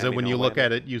 And No Seiza, whammy, when no you look whammy.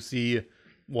 at it, you see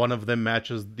one of them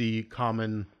matches the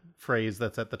common phrase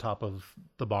that's at the top of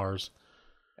the bars.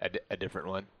 A different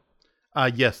one,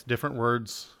 Yes, different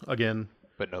words again.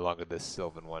 but no longer this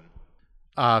Sylvan one.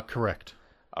 Correct.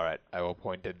 All right, I will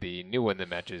point at the new one that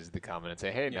matches the common and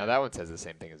say, hey, now Yeah. that one says the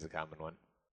same thing as the common one.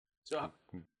 So,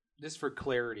 just for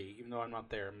clarity, even though I'm not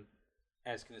there, I'm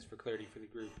asking this for clarity for the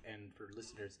group and for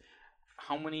listeners.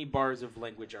 How many bars of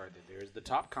language are there? There's the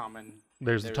top common.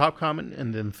 There's the top common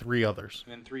and then 3 others.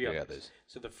 And then three Three others.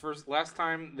 others. So last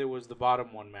time there was the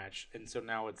bottom one match, and so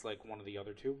now it's like one of the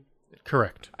other two.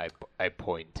 Correct. I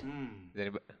point. Hmm. Does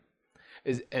anybody-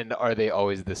 And are they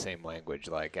always the same language?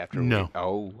 Like after No. we,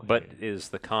 oh, But is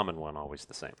the common one always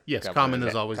the same? Yes, common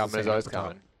is always the common same is always at the top.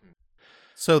 common.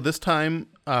 So this time,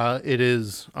 it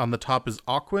is on the top is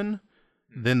Aquan,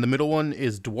 then the middle one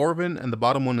is Dwarven, and the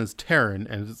bottom one is Terran,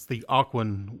 and it's the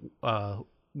Aquan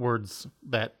words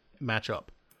that match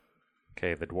up.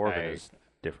 Okay, the dwarven I- is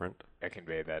different. I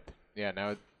convey that. Yeah,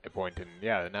 now I point and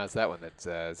yeah, now it's that one that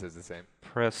says the same.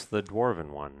 Press the dwarven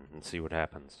one and see what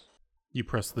happens. You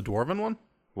press the Dwarven one?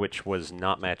 Which was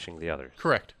not matching the others.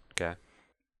 Correct. Okay.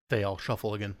 They all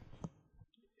shuffle again.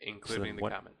 Including the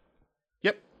what- common.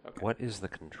 Yep. Okay. What is the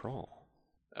control?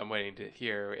 I'm waiting to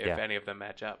hear if Yeah. any of them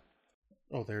match up.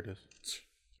 Oh, there it is.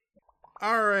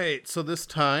 All right, so this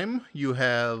time you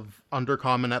have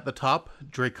Undercommon at the top,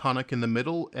 Draconic in the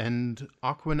middle, and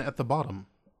Aquan at the bottom.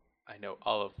 I know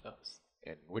all of those.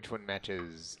 And which one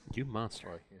matches? You monster.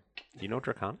 Well, yeah. You know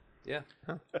Dracon? Yeah.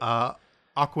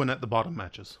 Aquan at the bottom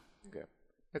matches. Okay.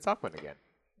 It's Aquan again.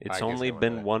 I It's guess only I went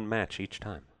been with one match each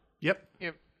time. Yep.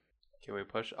 Can we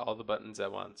push all the buttons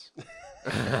at once?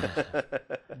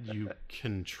 You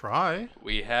can try.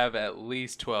 We have at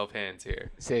least 12 hands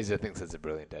here. Seiza thinks that's a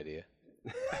brilliant idea.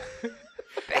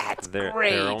 There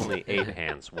are only 8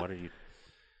 hands. What are you?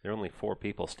 There are only 4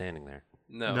 people standing there.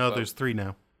 No, No, but there's 3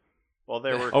 now. Well,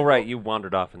 there were. Oh, right, you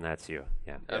wandered off and that's you.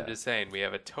 Yeah. I'm just saying we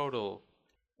have a total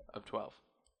of 12.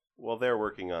 While they're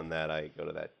working on that, I go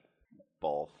to that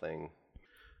ball thing.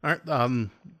 All right.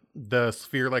 The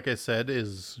sphere, like I said,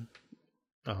 is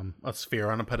a sphere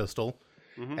on a pedestal,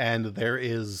 and there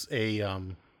is a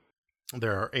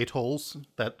there are 8 holes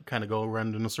that kind of go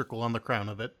around in a circle on the crown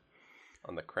of it.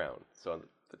 On the crown. So on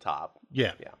the top.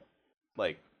 Yeah. Yeah.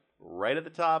 Like right at the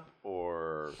top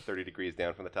or 30 degrees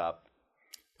down from the top?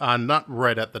 Not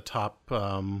right at the top.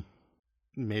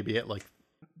 Maybe at like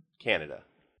Canada.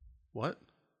 what?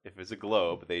 If it's a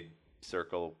globe, they'd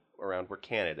circle around where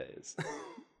Canada is.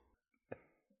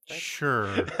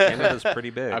 Sure. Canada's pretty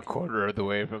big. A quarter of the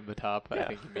way from the top, I Yeah.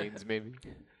 think he means maybe.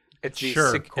 It's the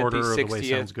Sure, sic- quarter at the of the way 60th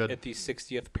sounds good. At the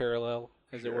 60th parallel,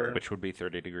 as it were. Which would be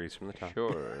 30 degrees from the top.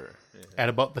 Sure. At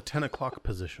about the 10 o'clock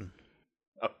position.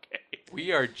 Okay.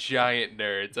 We are giant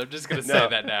nerds. I'm just going to say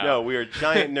that now. No, we are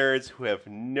giant nerds who have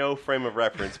no frame of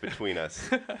reference between us.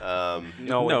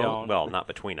 No, we don't. Well, not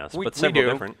between us, we, but we several do.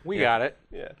 different. We Yeah. got it.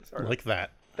 Yeah, sort of. Like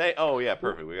that. Oh, yeah,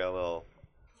 perfect. We got a little.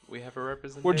 We have a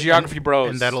representation. We're geography bros.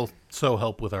 And that'll so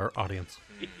help with our audience.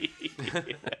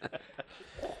 30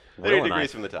 Will and I-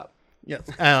 degrees from the top. Yes.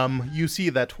 You see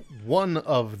that one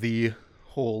of the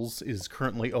holes is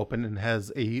currently open and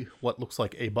has what looks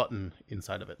like a button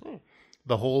inside of it.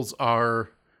 The holes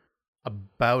are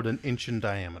about an inch in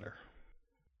diameter,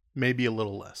 maybe a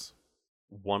little less.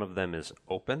 One of them is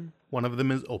open, One of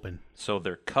them is open. so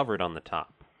they're covered on the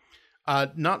top.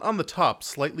 Not on the top,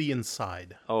 slightly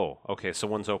inside. Oh, okay, so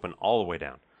one's open all the way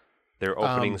down. There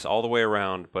are openings all the way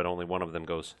around, but only one of them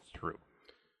goes through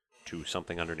to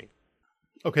something underneath.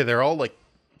 Okay, they're all like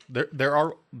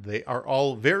they are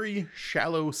all very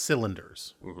shallow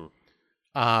cylinders.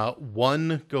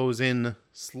 One goes in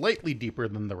slightly deeper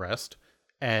than the rest,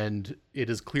 and it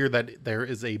is clear that there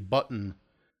is a button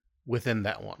within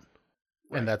that one,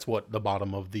 and that's what the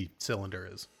bottom of the cylinder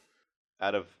is.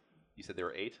 You said there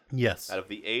were 8? Yes. Out of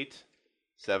the 8,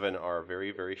 7 are very,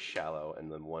 very shallow,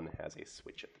 and then 1 has a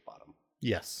switch at the bottom.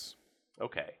 Yes.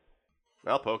 Okay.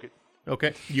 I'll poke it.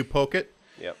 Okay. You poke it,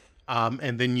 Yep.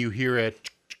 and then you hear it,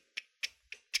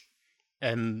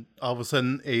 and all of a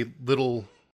sudden a little.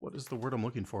 What is the word I'm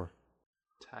looking for?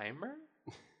 Timer?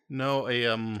 No,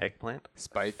 Eggplant?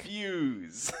 Spike.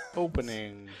 Fuse.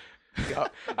 Opening.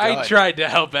 I tried to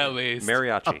help at least. a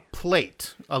Mariachi.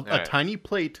 plate, a right. tiny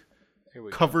plate Here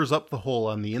we go. covers up the hole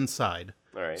on the inside.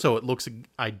 All right. So it looks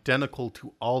identical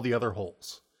to all the other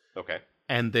holes. Okay.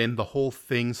 And then the whole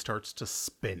thing starts to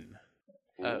spin.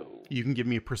 Oh. You can give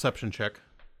me a perception check,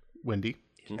 Wendy.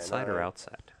 Inside or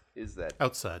outside? Is that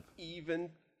Outside. even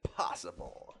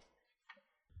possible?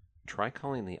 Try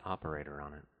calling the operator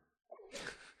on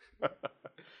it.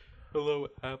 Hello,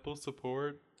 Apple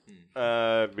support.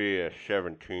 Be a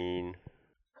 17.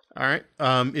 All right.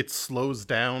 It slows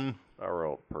down. I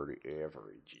rolled pretty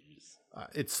averages.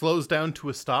 It slows down to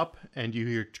a stop, and you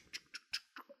hear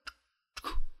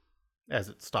as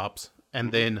it stops.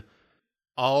 And then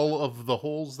all of the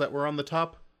holes that were on the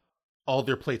top, all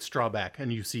their plates draw back,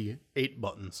 and you see 8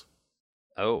 buttons.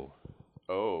 Oh.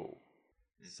 Oh.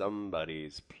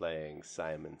 Somebody's playing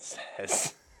Simon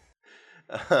Says.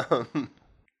 um,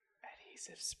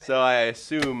 so I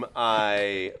assume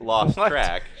I lost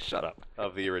track Shut up.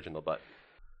 of the original button.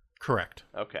 Correct.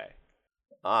 Okay.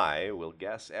 I will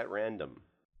guess at random.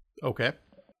 Okay.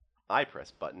 I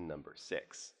press button number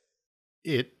 6.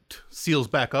 It seals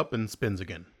back up and spins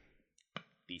again.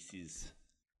 This is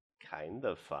kind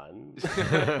of fun.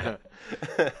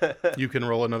 You can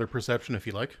roll another perception if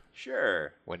you like.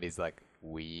 Sure. Wendy's like,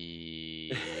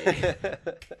 we.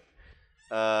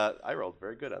 I rolled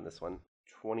very good on this one.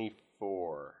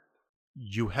 24.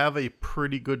 You have a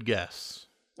pretty good guess.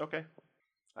 Okay.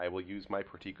 I will use my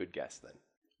pretty good guess then.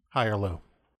 High or low?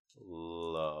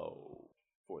 Low.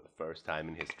 For the first time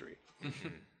in history.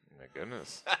 My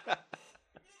goodness.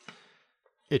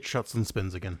 It shuts and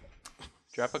spins again.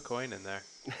 Drop a coin in there.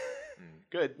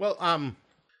 Good. Well,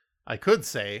 I could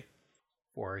say,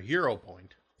 for a hero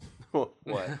point,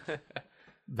 What?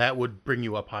 that would bring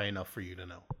you up high enough for you to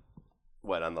know.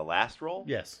 What, on the last roll?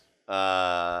 Yes.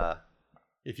 I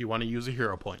If you want to use a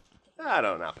hero point.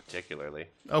 don't, not particularly.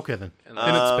 Okay, then. And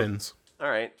And it spins. All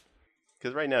right.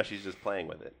 Because right now she's just playing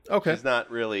with it. Okay. She's not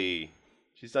really.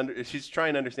 She's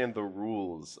trying to understand the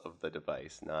rules of the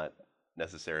device, not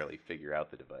necessarily figure out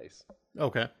the device.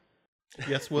 Okay.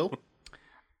 Yes, Will?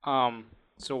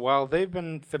 So while they've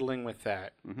been fiddling with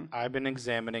that, Mhm. I've been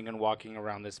examining and walking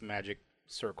around this magic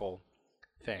circle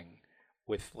thing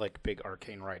with like big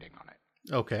arcane writing on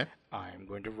it. Okay. I'm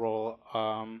going to roll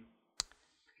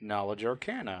Knowledge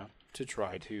Arcana to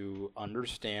try to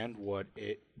understand what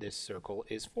this circle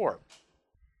is for.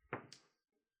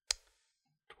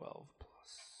 12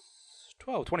 plus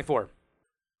 12, 24.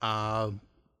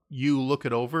 You look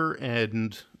it over,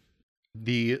 and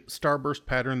the starburst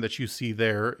pattern that you see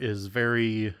there is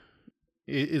pretty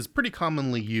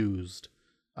commonly used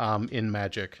in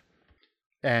Magic.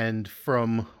 And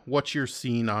from what you're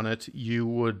seeing on it, you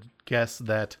would guess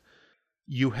that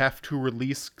you have to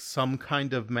release some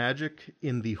kind of magic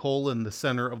in the hole in the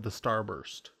center of the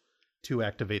starburst to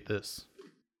activate this.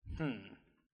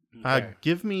 Okay.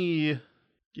 Give me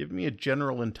a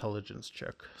general intelligence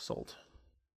check, Salt.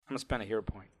 I'm going to spend a hero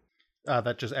point.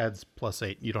 That just adds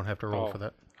 +8. You don't have to roll Oh. for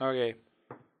that. Okay.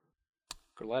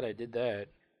 Glad I did that.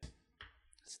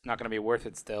 It's not going to be worth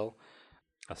it still.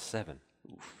 A 7.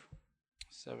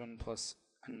 7 plus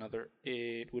another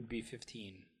 8 would be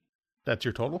 15. That's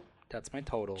your total? That's my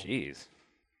total. Jeez.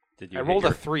 Did you I hit rolled a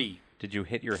your- 3. Did you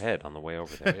hit your head on the way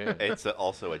over there? It's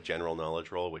also a general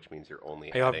knowledge roll, which means you're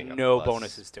only I have adding a no plus.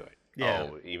 bonuses to it. Yeah.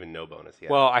 Oh, even no bonus. Yeah.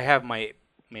 Well, I have my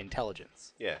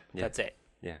intelligence. yeah. Yeah. That's it.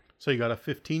 Yeah. So you got a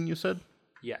 15, you said?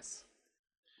 Yes.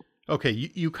 Okay,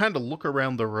 you kind of look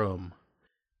around the room,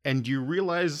 and you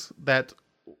realize that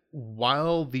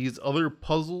while these other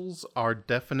puzzles are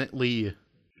definitely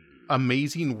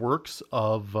amazing works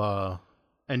of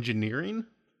engineering,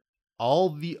 all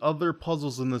the other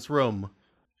puzzles in this room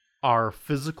are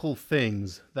physical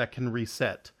things that can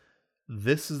reset.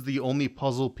 This is the only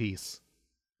puzzle piece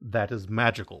that is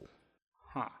magical.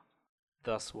 Huh.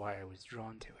 Thus why I was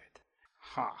drawn to it.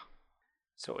 Huh.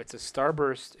 So it's a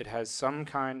starburst. It has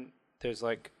there's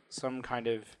like some kind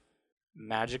of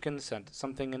magic in the center,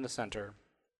 something in the center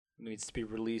needs to be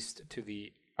released to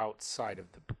the outside of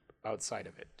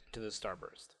it, to the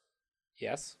starburst.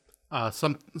 Yes?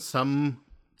 Some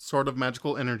sort of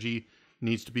magical energy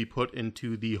needs to be put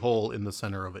into the hole in the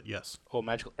center of it. Yes. Oh,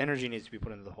 magical energy needs to be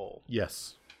put into the hole.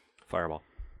 Yes. Fireball.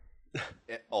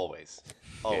 Always.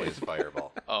 Always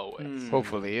fireball. Always.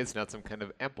 Hopefully, it's not some kind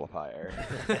of amplifier.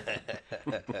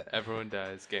 Everyone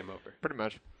dies. Game over. Pretty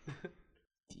much.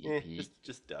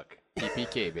 Just duck.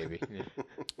 TPK, baby.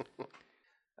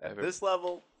 At this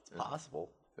level, it's possible.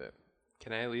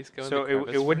 Can I at least go? So in the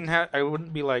crevice it wouldn't have. I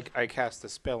wouldn't be like I cast a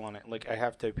spell on it. Like I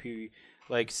have to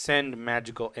send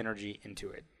magical energy into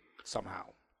it somehow.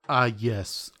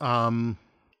 Yes.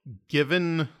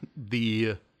 Given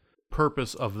the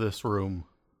purpose of this room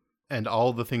and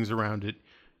all the things around it,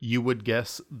 you would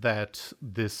guess that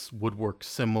this would work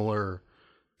similar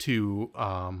to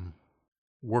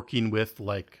working with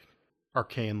like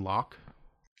arcane lock.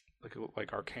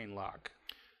 Like arcane lock.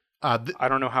 I I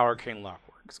don't know how arcane lock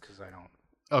works because I don't.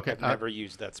 Okay. I've never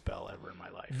used that spell ever in my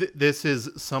life. This is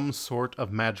some sort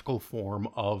of magical form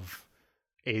of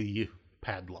a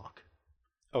padlock.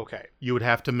 Okay. You would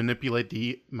have to manipulate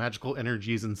the magical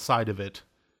energies inside of it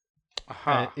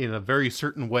in a very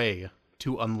certain way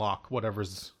to unlock whatever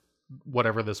this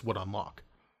would unlock.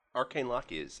 Arcane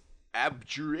lock is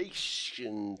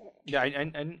abjuration. Yeah,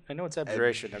 I know it's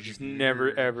abjuration. I've just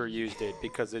never ever used it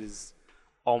because it is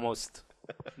almost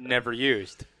never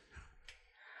used.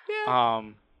 Yeah.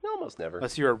 Almost never.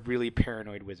 Unless you're a really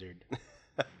paranoid wizard.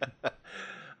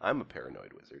 I'm a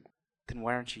paranoid wizard. Then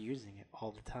why aren't you using it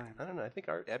all the time? I don't know. I think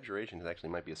our abjuration actually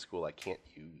might be a school I can't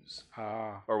use.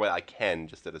 Ah. Or well, I can,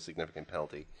 just at a significant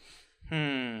penalty.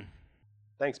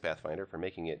 Thanks, Pathfinder, for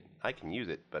making it. I can use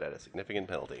it, but at a significant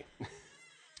penalty.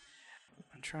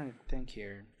 I'm trying to think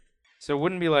here. So it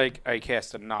wouldn't be like I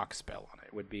cast a knock spell on it.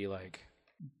 It would be like...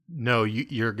 No,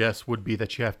 your guess would be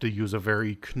that you have to use a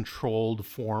very controlled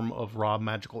form of raw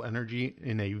magical energy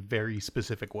in a very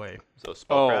specific way. So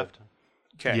spellcraft.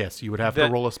 Okay. Yes, you would have to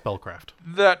That- roll a spellcraft.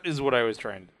 That is what I was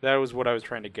trying. That was what I was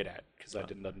trying to get at because I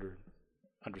didn't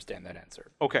understand that answer.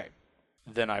 Okay,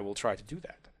 then I will try to do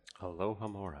that. Aloha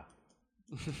Mora.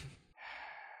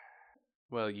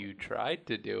 Well, you tried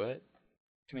to do it.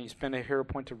 Can you spend a hero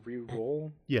point to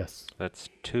re-roll? Yes. That's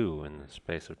 2 in the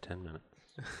space of 10 minutes.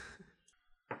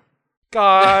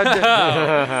 God.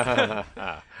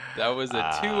 That was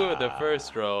a 2 the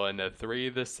first roll and a 3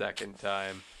 the second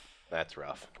time. That's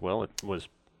rough. Well, it was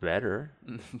better.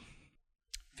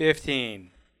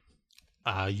 15.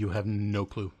 You have no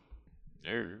clue.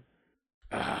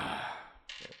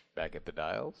 Back at the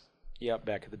dials. Yep,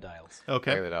 back at the dials. Back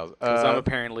Okay. at the dials. Because I'm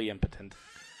apparently impotent.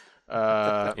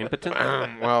 Impotent?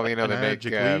 Well, you know they make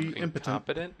Magically impotent.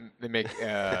 Incompetent? they make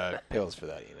pills for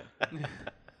that, you know.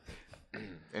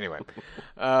 Anyway,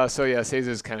 so yeah,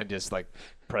 Caesar's kind of just like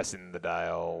pressing the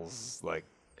dials, like,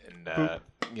 and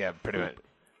yeah, pretty much.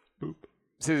 Boop.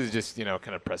 Caesar's just kind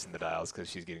of pressing the dials because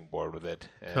she's getting bored with it.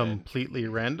 And, Completely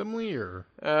randomly, or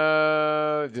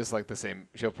just like the same.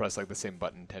 She'll press like the same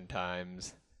button 10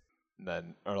 times, and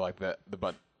then or like the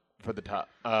button for the top.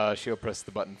 She'll press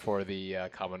the button for the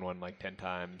common one like 10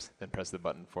 times, then press the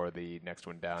button for the next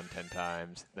one down 10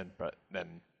 times, then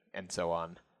and so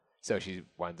on. So she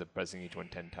winds up pressing each one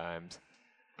 10 times.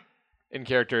 In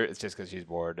character, it's just because she's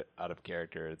bored. Out of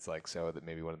character, it's like so that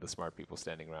maybe one of the smart people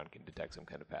standing around can detect some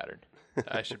kind of pattern.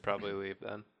 I should probably leave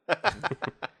then.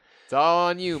 It's all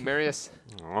on you, Marius.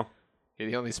 Aw. You're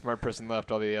the only smart person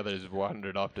left. All the others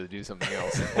wandered off to do something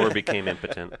else. Or became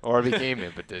impotent. Or became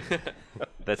impotent.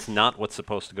 That's not what's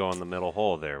supposed to go in the middle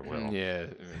hole there, Will. Yeah.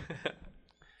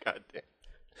 God damn.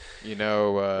 You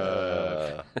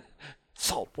know,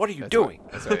 Salt, what are you that's doing?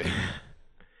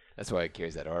 that's why he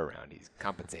carries that R around. He's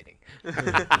compensating.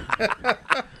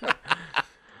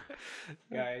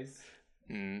 Guys.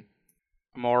 Mm.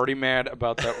 I'm already mad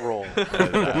about that roll.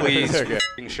 Please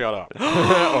f***ing shut up.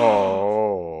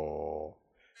 Oh.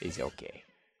 He's okay.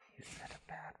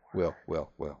 Will.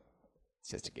 It's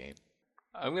just a game.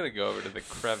 I'm going to go over to the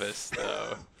crevice,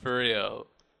 though. For real.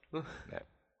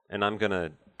 And I'm going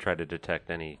to try to detect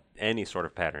any sort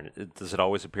of pattern. Does it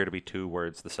always appear to be 2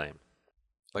 words the same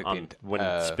Like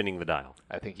when spinning the dial?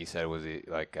 I think you said was it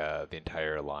like the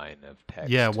entire line of text.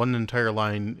 yeah, one entire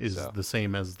line is So. the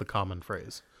same as the common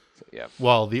phrase, So, yeah.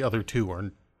 while the other 2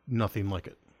 are nothing like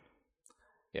it.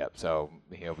 Yeah. So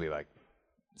he'll be like,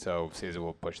 so Caesar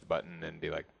will push the button and be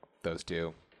like, those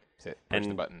 2. Push the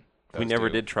And button. We those never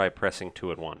 2. did try pressing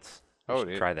 2 at once. We Oh, should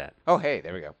dude. try that. Oh, hey,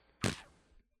 there we go.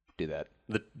 Do that.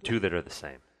 The 2 that are the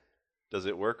same. Does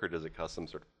it work or does it cause some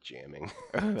sort of jamming?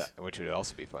 Which would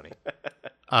also be funny.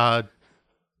 Uh,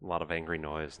 A lot of angry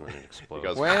noise and then it explodes.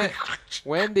 goes-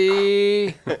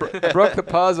 Wendy broke the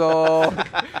puzzle.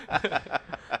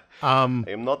 I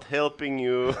am not helping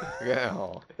you.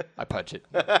 Oh, I punch it.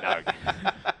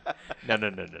 No.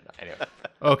 Anyway.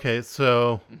 okay,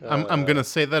 so I'm gonna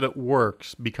say that it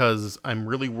works because I'm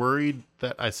really worried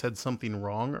that I said something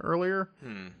wrong earlier.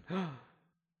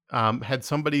 Had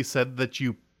somebody said that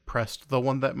you pressed the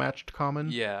one that matched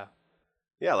common? Yeah.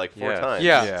 Yeah, like 4 Yeah. times.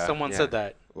 Yeah, Yeah. someone Yeah. said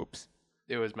that. Oops.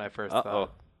 It was my first Uh-oh.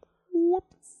 thought.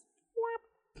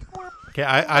 Okay,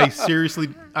 I seriously,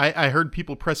 I heard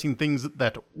people pressing things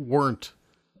that weren't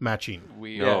matching.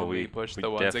 We pushed we the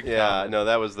ones def- that Yeah, counted. no,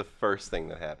 that was the first thing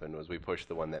that happened was we pushed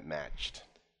the one that matched.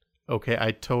 Okay,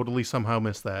 I totally somehow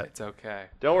missed that. It's okay.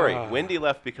 Don't worry, Wendy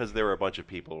left because there were a bunch of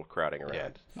people crowding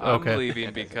around. Okay. I'm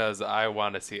leaving because I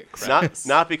want to see it crash.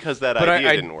 Not because that But idea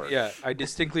I didn't work. Yeah, I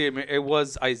distinctly it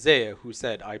was Isaiah who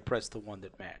said I pressed the one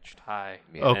that matched. Hi.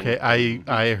 Yeah. Okay,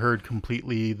 I heard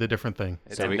completely the different thing.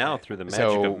 So and we- now, through the magic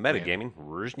so- of metagaming,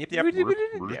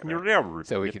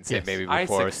 So we can say maybe I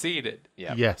before. succeeded.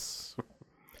 Yeah. Yes.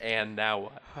 And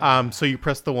now what? So you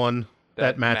press the one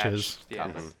that matches,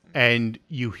 matched, yes. and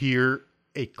you hear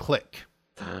a click.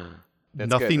 That's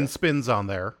Nothing good. spins on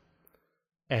there,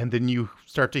 and then you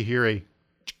start to hear a.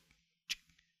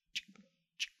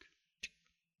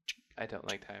 I don't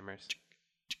like timers.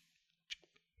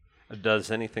 Does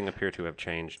anything appear to have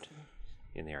changed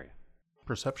in the area?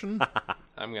 Perception?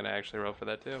 I'm going to actually roll for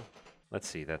that too. Let's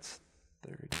see, that's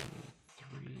 33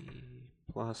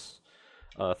 plus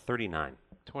 39.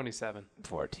 27.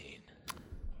 14.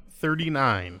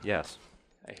 39. Yes.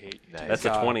 I hate you. Nice. That's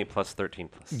a 20 plus 13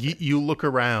 plus. You look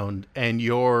around, and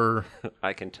your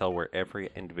I can tell where every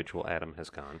individual atom has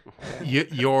gone.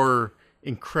 your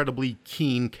incredibly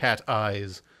keen cat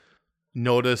eyes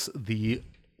notice the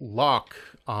lock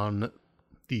on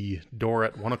the door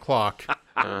at 1 o'clock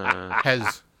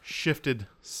has shifted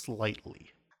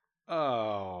slightly.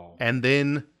 Oh. And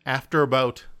then after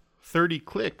about 30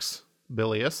 clicks,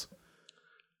 Bilius,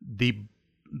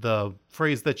 the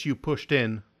phrase that you pushed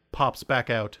in pops back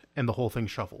out and the whole thing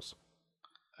shuffles.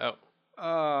 Oh,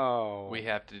 Oh. we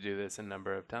have to do this a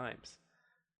number of times.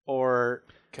 Or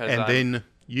And then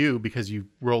you, because you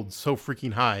rolled so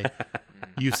freaking high,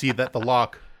 you see that the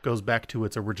lock goes back to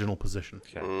its original position.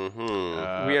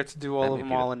 Mm-hmm. we have to do all that of may them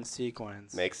be all in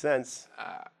sequence. Makes sense.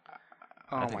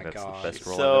 Oh think my that's the god. best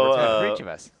roll So, I've ever For uh, each of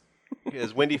us.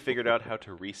 Has Wendy figured out how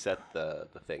to reset the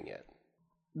thing yet?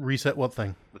 Reset what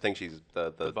thing? The thing she's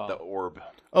the ball. orb.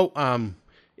 Oh,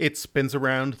 it spins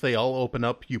around. They all open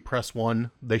up. You press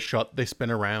one. They shut. They spin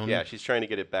around. Yeah, she's trying to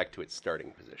get it back to its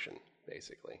starting position,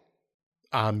 basically.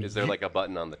 Is there you, like a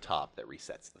button on the top that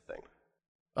resets the thing?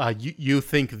 you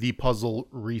think the puzzle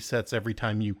resets every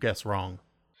time you guess wrong?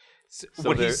 So So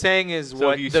what there- he's saying is So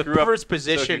what if you the screw up- first so if you-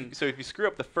 position. So if you screw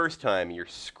up the first time, you're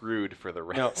screwed for the No,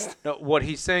 rest. no. What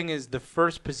he's saying is the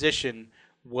first position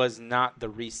was not the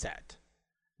reset.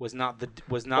 Was not the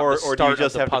Or start do you of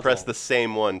just the have to press puzzle. the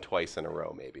same one twice in a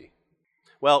row, maybe?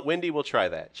 Well, Wendy will try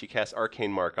that. She casts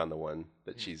Arcane Mark on the one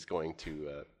that she's going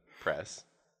to press,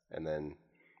 and then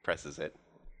presses it,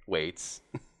 waits.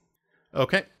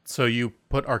 Okay, so you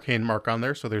put Arcane Mark on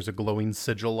there, so there's a glowing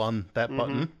sigil on that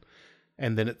button,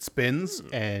 and then it spins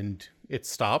and it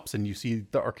stops, and you see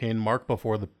the Arcane Mark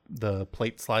before the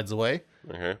plate slides away.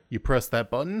 Uh-huh. You press that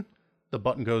button, the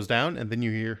button goes down, and then you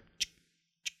hear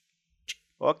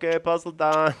Okay, puzzle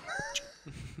done.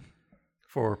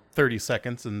 for 30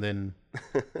 seconds, and then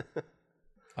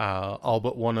all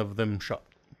but one of them shut.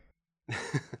 Roll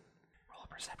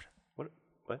perception. What?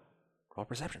 Roll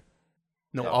perception.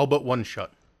 No, all but one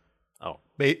shut. Oh.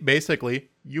 Basically,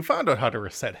 you found out how to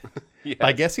reset it Yes.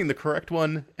 by guessing the correct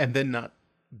one and then not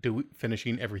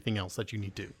finishing everything else that you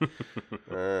need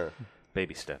to.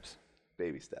 Baby steps.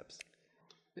 Baby steps.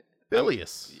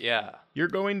 Bilius, Yeah. you're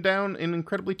going down an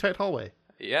incredibly tight hallway.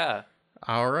 Yeah.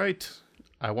 All right.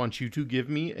 I want you to give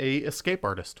me a escape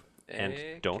artist. And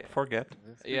Okay. don't forget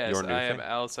Yes, your new I am thing.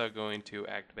 also going to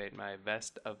activate my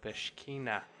Vest of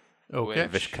Vishkina. Okay.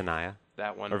 Which- Vishkanaya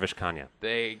That one. or Vishkanya.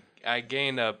 I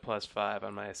gained a +5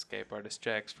 on my escape artist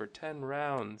checks for 10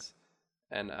 rounds.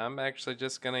 And I'm actually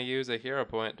just going to use a hero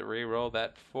point to re-roll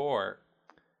that 4.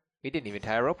 We didn't even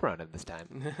tie a rope around him this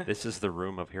time. This is the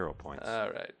room of hero points.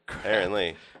 All right.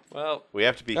 Apparently. Well, We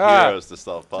have to be Ah! heroes to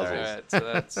solve all puzzles. right. So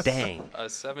that's Dang. a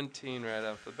 17 right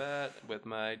off the bat with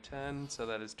my 10. So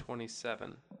that is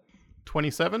 27.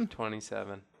 27.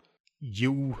 27.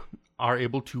 You are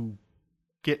able to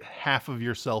get half of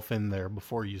yourself in there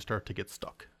before you start to get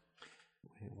stuck.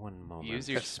 Wait one moment. Use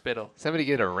your spittle. Somebody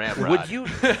get a ramrod. Would you?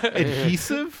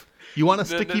 Adhesive? You want to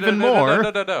stick no, even no,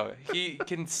 more? No. He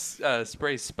can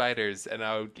spray spiders, and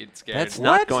I would get scared. That's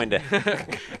not going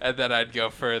to. And then I'd go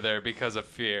further because of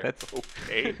fear. That's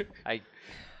okay. I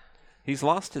He's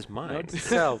lost his mind. Note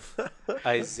self.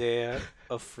 Isaiah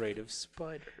afraid of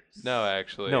spiders. No,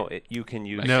 actually. No, you can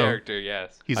use. My No. character,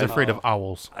 yes. He's afraid of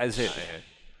owls. Isaiah,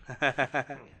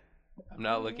 I'm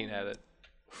not looking at it.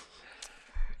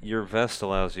 your vest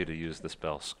allows you to use the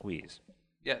spell Squeeze.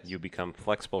 Yes. You become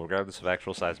flexible regardless of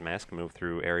actual size mass, can move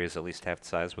through areas at least half the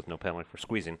size with no penalty for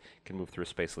squeezing, can move through a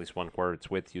space at least 1/4 its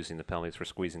width using the penalties for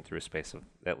squeezing through a space of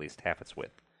at least half its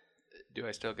width. Do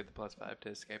I still get the +5 to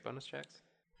escape bonus checks?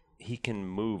 He can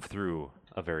move through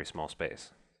a very small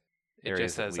space. It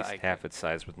Areas just at says least I half its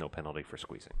size with no penalty for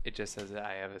squeezing. It just says that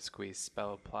I have a squeeze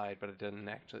spell applied, but it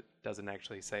doesn't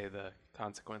actually say the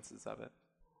consequences of it.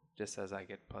 It just says I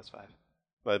get +5.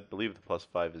 I believe the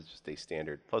 +5 is just a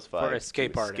standard +5 For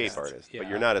escape to artist. escape artist. But Yeah.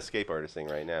 you're not escape artisting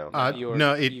right now. You're,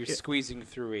 No, you're squeezing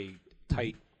through a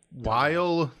tight.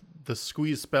 While the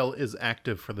squeeze spell is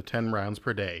active for the 10 rounds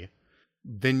per day,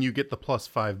 then you get the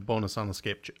 +5 bonus on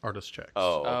escape artist checks.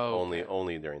 Oh, Oh,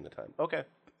 only during the time. Okay.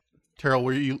 Terrell,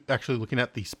 were you actually looking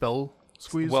at the spell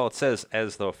squeeze? Well, it says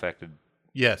as though affected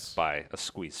yes. by a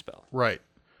squeeze spell. Right.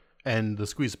 And the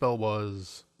squeeze spell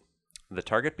was... The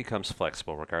target becomes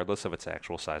flexible regardless of its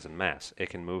actual size and mass. It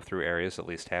can move through areas at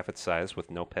least half its size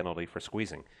with no penalty for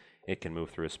squeezing. It can move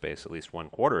through a space at least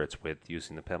 1/4 its width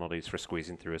using the penalties for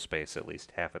squeezing through a space at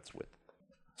least half its width.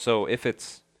 So if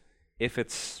it's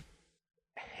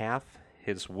half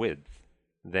his width,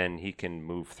 then he can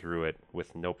move through it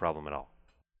with no problem at all.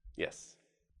 Yes.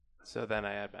 So then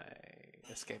I add my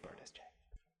escape artist check.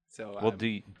 So Well,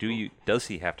 I'm- does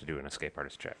he have to do an escape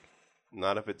artist check?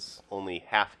 Not if it's only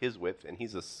half his width, and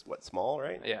he's small,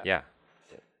 right? Yeah. Yeah.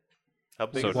 How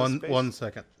big So is one, the space? 1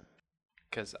 second.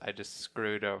 Because I just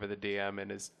screwed over the DM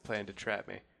and his plan to trap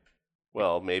me.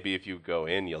 Well, maybe if you go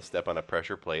in, you'll step on a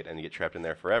pressure plate and you get trapped in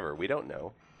there forever. We don't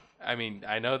know. I mean,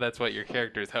 I know that's what your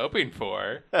character's hoping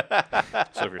for.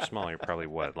 So if you're small, you're probably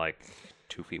what, like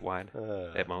 2 feet wide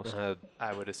at most,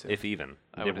 I would assume. if even.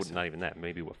 I would It assume. not even that.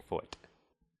 Maybe a foot.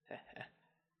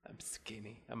 I'm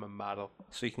skinny. I'm a model.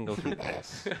 So you can go through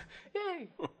walls. Yay!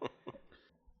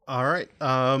 All right.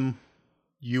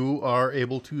 You are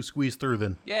able to squeeze through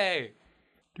then. Yay!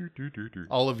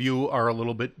 All of you are a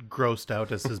little bit grossed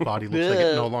out as his body looks like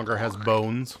it no longer has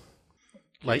bones.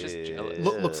 Like Just jealous.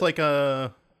 looks like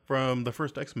from the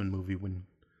first X-Men movie when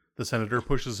the Senator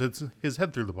pushes his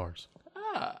head through the bars.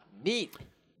 Neat.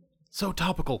 So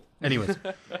topical. Anyways,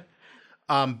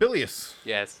 Bilius,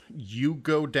 Yes. you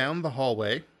go down the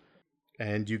hallway,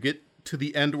 and you get to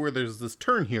the end where there's this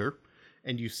turn here,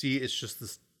 and you see it's just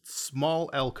this small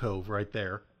alcove right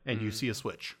there, and you see a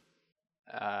switch.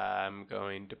 I'm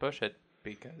going to push it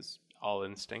because all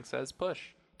instinct says push.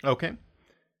 Okay.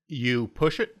 You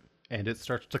push it, and it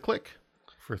starts to click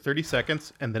for 30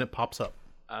 seconds, and then it pops up.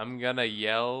 I'm gonna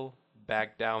yell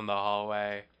back down the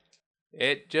hallway.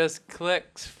 It just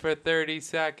clicks for 30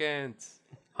 seconds.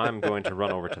 I'm going to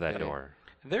run over to that door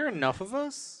Are there enough of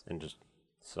us? and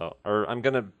or I'm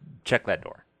going to check that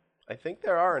door. I think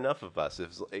there are enough of us.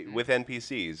 With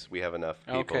NPCs, we have enough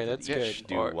people Okay, to that's each good.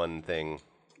 do one thing.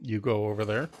 You go over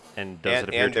there. And does it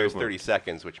appear And to there's have 30 moved?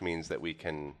 seconds, which means that we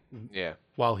can Yeah.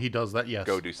 While he does that, yes.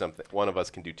 go do something. One of us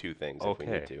can do two things if we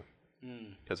need Okay. to.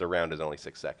 Because a round is only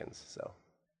 6 seconds. So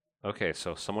Okay,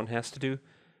 so someone has to do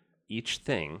each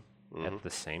thing at the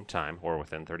same time or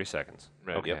within 30 seconds.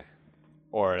 Right. Okay. Yep.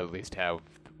 Or at least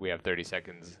we have 30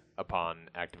 seconds upon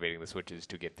activating the switches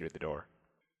to get through the door.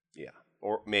 yeah,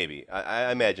 or maybe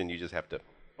I imagine you just have to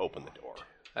open the door.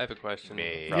 I have a question.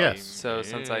 Yes. So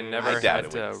since I I never doubt had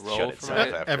it to would roll shut for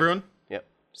itself my after. Everyone? Yep.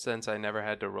 since I never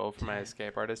had to roll for my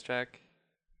escape artist check,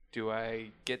 do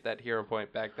I get that hero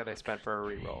point back that I spent for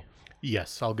a reroll?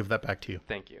 Yes, I'll give that back to you.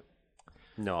 Thank you.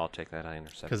 No, I'll take that. I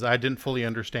intercept. Because I didn't fully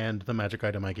understand the magic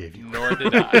item I gave you. Nor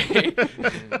did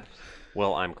I.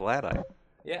 Well, I'm glad I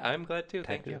Yeah, I'm glad too.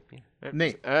 Thank tagged it you. up. Yeah.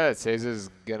 Nate. Caesar's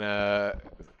gonna,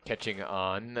 catching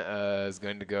on, is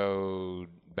going to go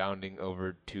bounding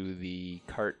over to the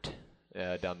cart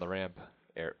down the ramp.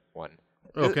 One.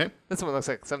 Okay. This one looks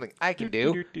like something I can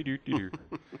do.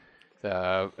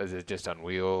 Is it just on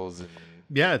wheels? And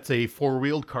Yeah, it's a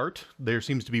four-wheeled cart. There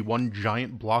seems to be one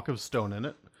giant block of stone in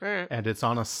it, and it's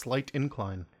on a slight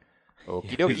incline.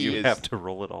 okie You dokie. have to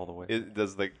roll it all the way.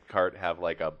 Does the cart have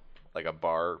like a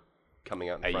bar coming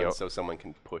out in A front yoke. so someone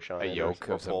can push on A it? yoke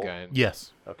or of some pull? kind.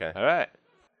 Yes. Okay. All right.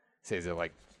 Caesar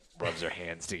rubs her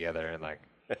hands together and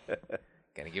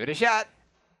gonna give it a shot.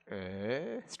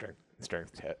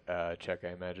 Strength check, I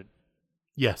imagine.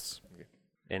 Yes.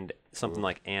 And something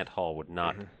like Ant Hall would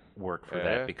not work for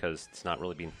that because it's not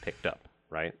really being picked up,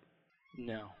 right?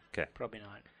 No. 'Kay. Probably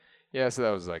not. Yeah, so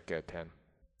that was a 10.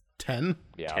 10.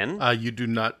 Yeah. 10? You do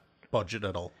not budget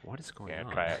at all. What is going Yeah,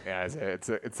 on? try it. Yeah,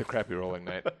 it's a crappy rolling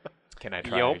night. Can I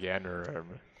try Yup. again or?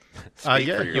 Speak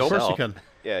Yeah, for of course you yourself. can.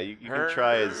 Yeah, you can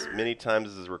try as many times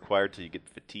as is required till you get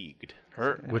fatigued.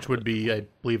 Which would be, I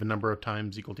believe, a number of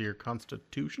times equal to your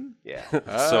constitution. Yeah.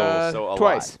 So a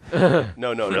twice. lot.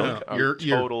 No. Your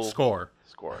total score.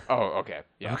 score. Oh, okay.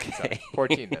 Yeah. Okay. So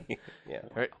 14 then. Yeah.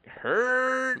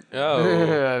 Hurt. Oh.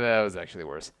 That was actually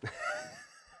worse.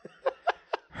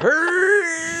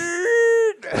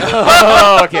 Hurt.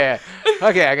 Oh, okay.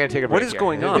 Okay, I'm gonna take a break. What is here.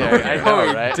 going on There, over I there?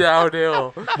 know, right?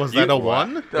 Downhill. Was that a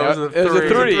 1? That was a It was a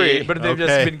 3. three. But they've Okay.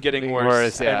 just been getting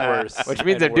worse, yeah. and worse. Which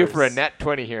means and I'm due for a worse. nat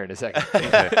 20 here in a second.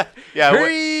 Yeah.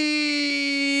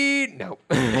 Nope.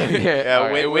 Yeah.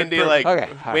 Okay. Wendy Okay.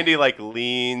 Wendy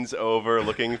leans over,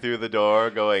 looking through the door,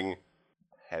 going,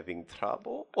 "Having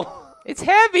trouble?" It's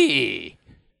heavy.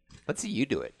 Let's see you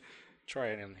do it. Try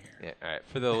it in here. Yeah. All right.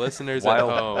 For the listeners While-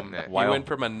 at home, while- you went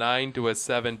from a 9 to a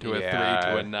 7 to a 3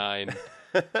 to a 9.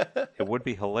 It would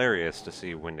be hilarious to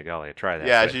see Wendigalia try that.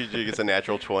 Yeah, but she gets a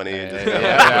natural 20 and just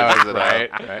Yeah, pushes it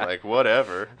right, up. right. Like,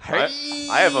 whatever.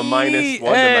 I have a -1 to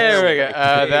There my we go.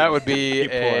 That would be You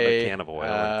pull out a can of oil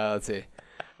and- let's see.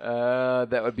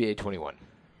 That would be a 21.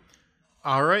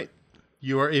 All right.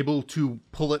 You are able to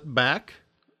pull it back.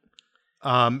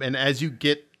 And as you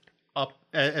get up,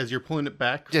 as you're pulling it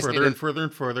back Just further needed- and further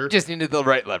and further, Just needed the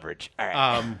right leverage. All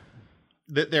right.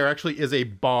 there actually is a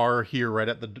bar here right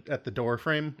at the door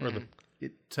frame or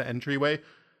to entryway,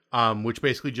 which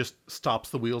basically just stops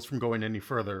the wheels from going any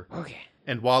further. Okay.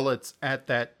 And while it's at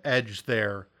that edge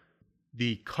there,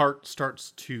 the cart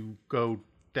starts to go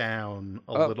down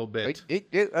a little bit.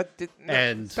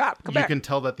 And stop. Come you back. can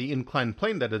tell that the inclined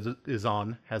plane that it is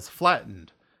on has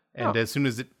flattened. And as soon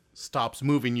as it stops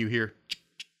moving, you hear,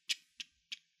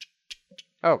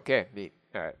 Okay, neat.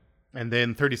 All right. and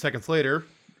then 30 seconds later,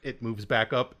 it moves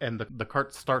back up, and the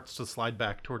cart starts to slide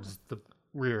back towards the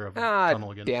rear of the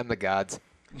tunnel again. Damn the gods.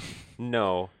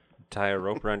 No, tie a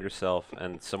rope around yourself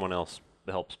and someone else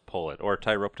helps pull it. Or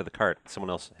tie a rope to the cart, someone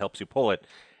else helps you pull it,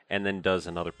 and then does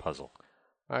another puzzle.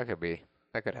 That could be.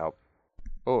 That could help.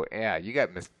 Oh yeah, you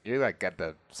got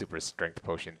the super strength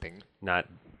potion thing.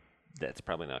 That's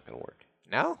probably not going to work.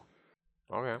 No.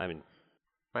 Okay. I mean,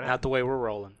 Why Not the way we're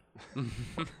rolling.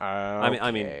 I mean,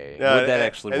 Okay. would that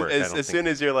actually work? I don't As think soon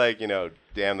as you're like,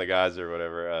 damn the gods or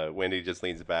whatever, Wendy just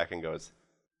leans back and goes,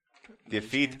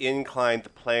 defeat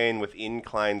inclined plane with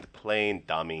inclined plane,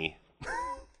 dummy.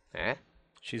 Eh?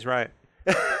 she's right.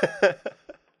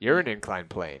 You're an inclined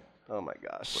plane. Oh my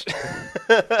gosh.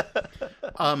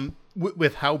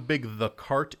 With how big the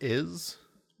cart is,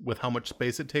 with how much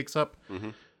space it takes up,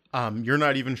 you're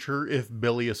not even sure if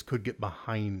Bilius could get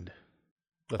behind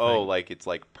the thing. Oh, like it's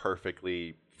like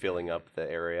perfectly filling up the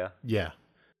area. Yeah.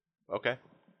 Okay.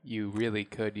 You really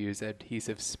could use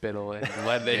adhesive spittle and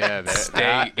let it Yeah,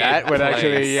 stay. that in would place.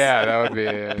 actually, that would be.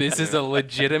 This is a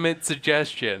legitimate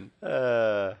suggestion.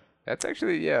 That's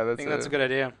actually, I think that's a good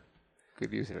idea.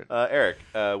 good use of it. Eric,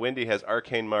 Wendy has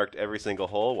arcane marked every single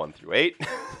hole, 1 through 8.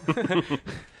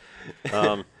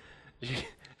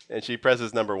 And she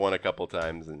presses number 1 a couple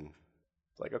times, and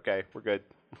it's like, okay, we're good.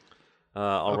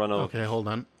 I'll run over. Okay, hold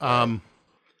on.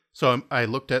 So I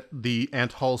looked at the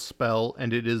Ant Hall spell,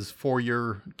 and it is for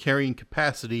your carrying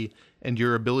capacity, and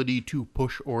your ability to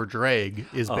push or drag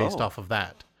is based off of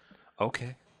that.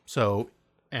 Okay. So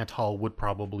Ant Hall would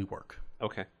probably work.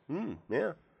 Okay.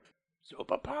 Yeah.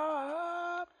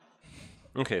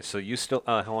 Okay, so you still...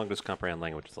 how long does comprehend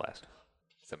languages last?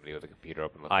 Somebody with a computer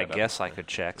open. I guess I could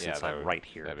check since that I'm would- right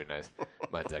here. That'd be nice.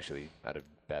 Mine's actually out of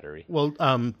battery. Well,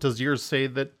 does yours say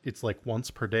that it's like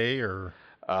once per day, or...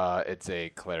 It's a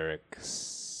cleric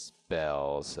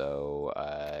spell, so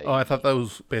Oh, I thought that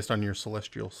was based on your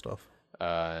celestial stuff.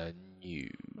 new.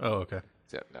 Oh, okay.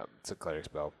 No, it's a cleric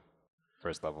spell,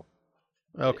 first level.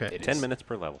 Okay. It 10 is- minutes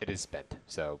per level. It is spent,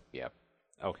 so yeah.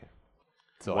 Okay.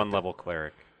 So One level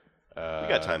cleric. We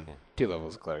got time. 2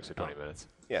 levels of cleric, so 20 minutes.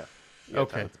 Yeah.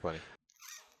 Okay. That's plenty.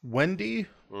 Wendy,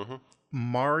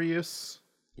 Marius,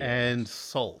 and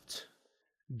Salt.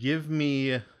 Give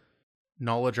me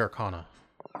Knowledge Arcana.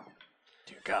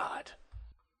 Dear God.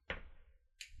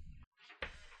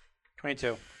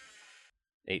 22.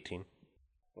 18.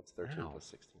 What's 13 plus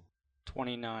 16?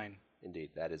 29. Indeed,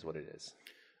 that is what it is.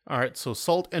 All right, so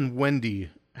Salt and Wendy,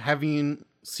 having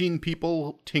seen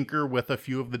people tinker with a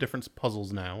few of the different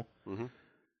puzzles now,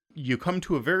 you come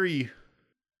to a very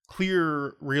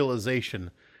clear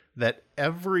realization that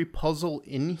every puzzle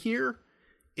in here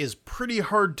is pretty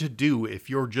hard to do if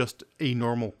you're just a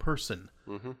normal person.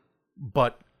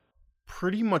 But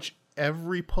pretty much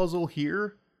every puzzle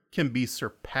here can be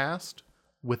surpassed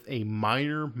with a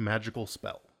minor magical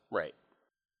spell. Right.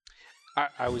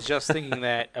 I was just thinking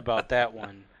that about that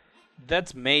one.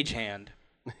 That's Mage Hand,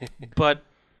 but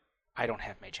I don't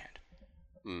have Mage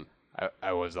Hand.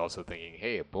 I was also thinking,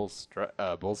 hey, a bull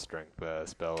strength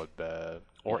spell would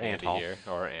Or be Ant handy Hall. here,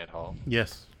 or Ant Hall.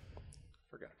 Yes,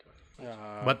 Forgot to.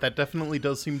 but that definitely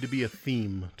does seem to be a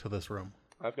theme to this room.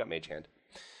 I've got Mage Hand.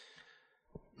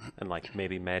 And like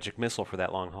maybe magic missile for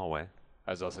that long hallway.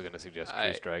 I was also going to suggest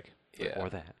True Strike. Yeah. Or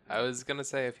that. I was gonna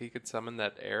say if he could summon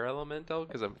that air elemental,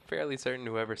 because I'm fairly certain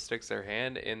whoever sticks their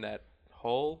hand in that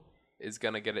hole is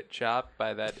gonna get it chopped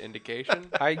by that indication.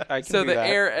 I can So do the that.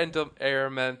 air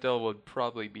elemental would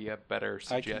probably be a better I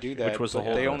suggestion. can do that. Which was the but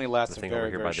whole They the- only last the a thing over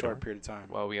very, here by very the short door? period of time.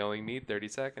 Well, we only need 30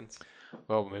 seconds.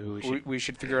 Well, maybe we should. We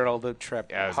should figure out all the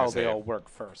trap, Yeah, I was how gonna they say. all work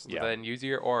first. Yeah. Then use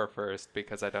your aura first,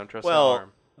 because I don't trust Well, the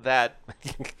arm. that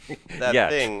Yeah.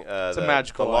 thing, a the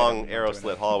magical long item, arrow not doing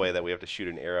slit hallway that we have to shoot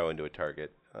an arrow into a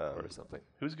target. or something.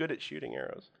 Who's good at shooting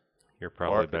arrows? You're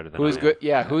probably better than Who's I am. good?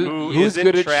 Yeah, Who who's isn't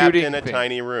good at trapped shooting in a things?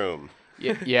 tiny room?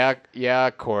 Yeah,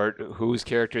 Court. Whose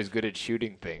character is good at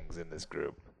shooting things in this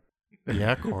group?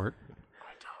 Yeah, Court.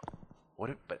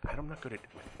 But I'm not good at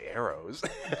with arrows.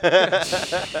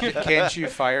 Can't you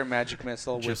fire magic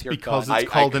missile Just with your because gun? it's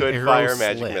called I an could arrow fire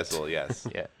magic slit. missile, yes.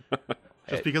 Yeah.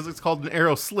 Just because it's called an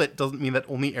arrow slit doesn't mean that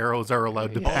only arrows are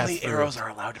allowed to pass through. are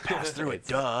allowed to pass through it,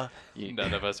 duh.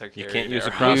 None of us are You carrying can't use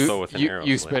a arrows. crossbow with an arrow.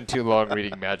 You slit. spent too long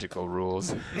reading magical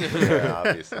rules. Yeah,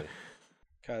 obviously.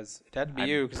 Because it had to be I'm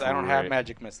you, because I don't have great.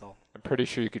 magic missile. I'm pretty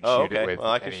sure you could Oh, shoot it okay. with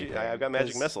Well, I can shoot. anything. I've got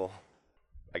magic 'Cause- missile.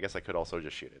 I guess I could also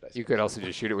just shoot it. You could also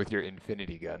just shoot it with your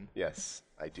infinity gun. Yes,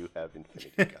 I do have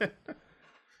infinity gun.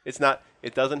 It's not.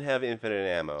 It doesn't have infinite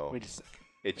ammo. Wait a second.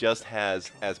 It just has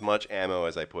as much ammo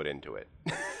as I put into it.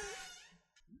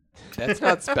 That's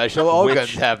not special. All Which-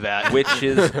 guns have that. Which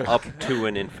is up to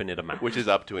an infinite amount. Which is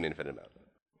up to an infinite amount.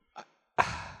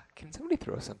 Can somebody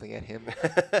throw something at him?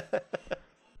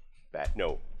 That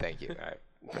no. Thank you. All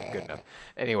right. Good enough.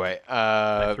 Anyway,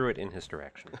 I threw it in his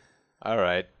direction. all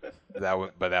right. That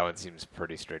one seems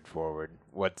pretty straightforward.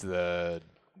 What's the?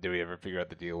 Did we ever figure out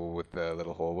the deal with the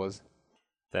little hole was?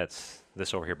 That's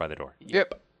this over here by the door.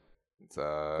 Yep. Let's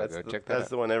That's, go the, check that that's out.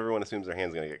 the one everyone assumes their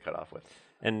hand's gonna get cut off with.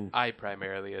 And I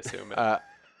primarily assume it.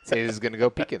 Caesar's gonna go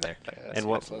peek in there. and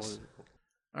what? All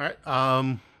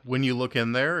right. When you look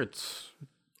in there, it's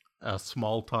a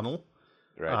small tunnel.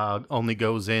 Right. Only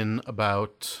goes in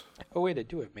about Oh wait, I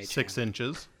do have mage 6 hand.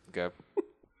 inches. Okay.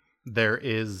 There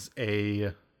is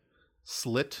a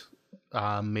slit,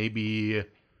 maybe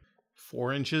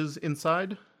 4 inches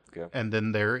inside, Okay. and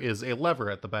then there is a lever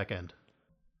at the back end.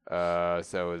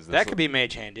 So is That could be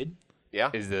mage handed. Yeah.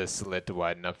 Is the slit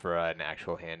wide enough for an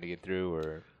actual hand to get through,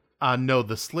 or? No,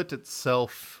 the slit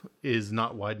itself is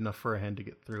not wide enough for a hand to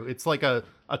get through. It's like a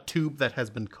tube that has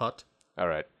been cut All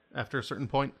right. after a certain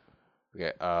point.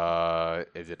 Okay.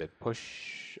 Is it a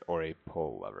push or a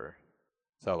pull lever?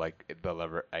 So like the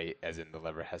lever, as in the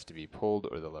lever has to be pulled,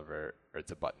 or or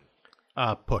it's a button.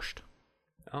 Pushed.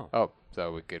 Oh,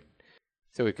 so we could,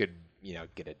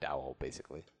 get a dowel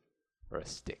basically, or a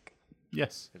stick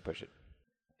Yes. and push it.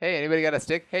 Hey, anybody got a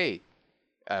stick? Hey.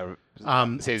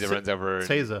 Caesar runs over. and-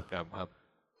 Caesar.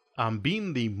 huh?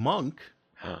 Being the monk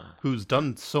who's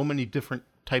done so many different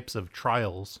types of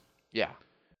trials, Yeah.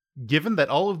 given that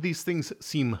all of these things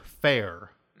seem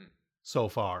fair so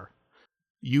far,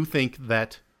 you think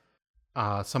that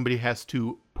somebody has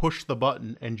to push the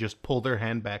button and just pull their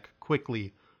hand back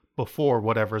quickly before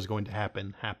whatever is going to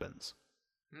happen happens.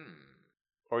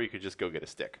 Or you could just go get a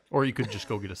stick. Or you could just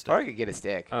go get a Or stick. I could get a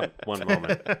stick. One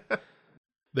moment.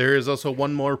 There is also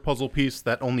one more puzzle piece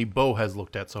that only Bo has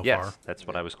looked at so Yes, far. that's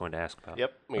what I was going to ask about.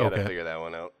 Yep, we gotta Okay. figure that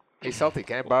one out. Hey, Salty,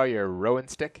 can I borrow your rowing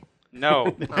stick?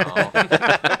 No.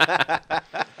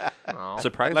 Oh.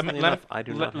 Surprisingly enough, I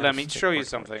do not. have let a me stick show you working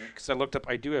something because I looked up.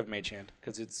 I do have mage hand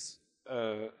because it's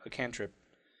a cantrip.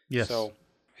 Yes. So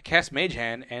I cast mage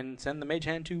hand and send the mage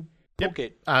hand to poke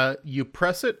it. You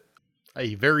press it.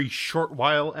 A very short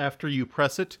while after you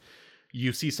press it,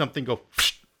 you see something go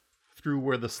through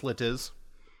where the slit is.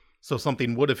 So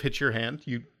something would have hit your hand.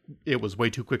 It was way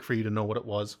too quick for you to know what it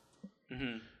was.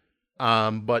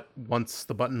 But once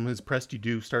the button is pressed, you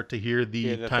do start to hear the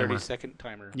Yeah, the timer. 30-second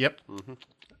timer. Yep.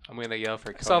 I'm gonna yell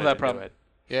for Kona solved that to problem.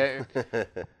 do Yeah.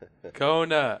 it.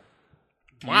 Kona,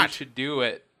 you What? should do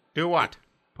it. Do what?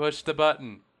 Push the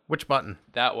button. Which button?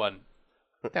 That one.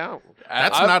 No.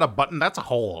 That's not a button. That's a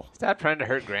hole. Stop trying to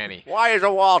hurt Granny. Why is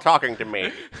a wall talking to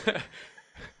me?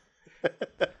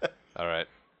 All right.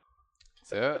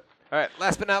 So, all right.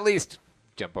 Last but not least,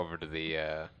 jump over to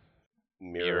the.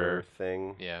 Mirror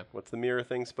thing. Yeah. What's the mirror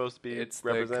thing supposed to be It's the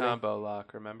representing? combo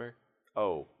lock. Remember?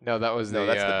 Oh, No, that was No,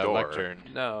 the, that's the door. lectern.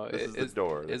 No, This is the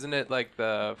door. Isn't it like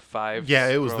the 5? Yeah,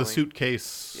 it was the scrolling-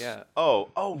 suitcase. Yeah. oh,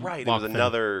 right. It Lock was thing.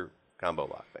 another combo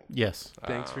lock thing. Yes.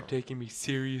 Thanks for taking me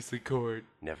seriously, Cord.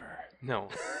 Never. No.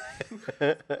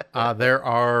 There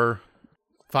are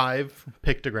 5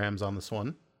 pictograms on this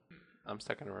one. I'm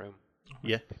stuck in a room.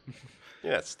 Yeah.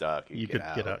 You're not stuck. You could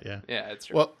get out. Yeah. Yeah, it's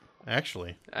true. Well,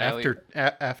 actually, I only-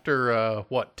 after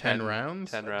what 10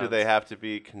 rounds? 10 rounds. Do they have to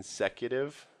be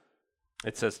consecutive?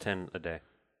 It says 10 a day.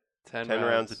 10 10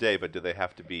 rounds a day, but do they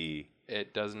have to be?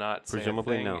 It does not say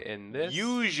Presumably, a thing no. in this.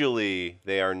 Usually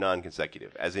they are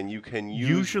non-consecutive, as in you can use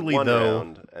Usually, one though-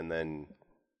 round and then.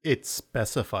 It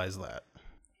specifies that.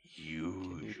 Can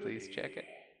you please check it?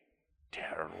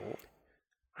 Terrible.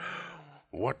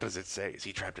 What does it say? Is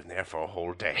he trapped in there for a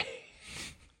whole day?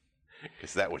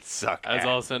 Because that would suck. As ass.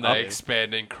 all of a sudden I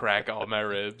expand and crack all my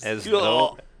ribs. As Ugh.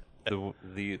 though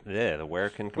the wearer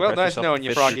can compress Well, nice herself knowing to you,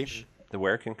 fit- Froggy. The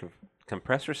wearer can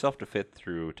compress herself to fit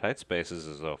through tight spaces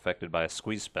as though affected by a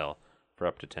squeeze spell for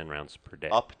up to 10 rounds per day.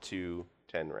 Up to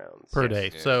 10 rounds. Per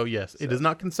day. So, yes, it is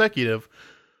not consecutive,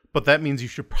 but that means you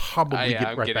should probably yeah, get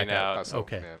I'm right getting back out. out.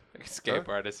 Okay. Yeah. Escape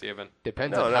artist even.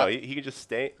 Depends No, on no, how. he can just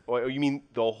stay. Oh, you mean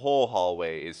the whole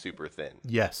hallway is super thin?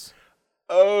 Yes.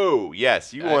 Oh,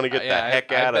 yes. You want to get the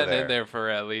heck out I've of been there. in there for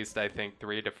at least, I think,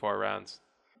 3 to 4 rounds.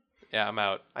 Yeah, I'm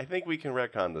out. I think we can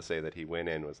retcon to say that he went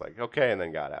in, was like, okay, and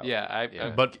then got out. Yeah,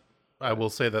 But I will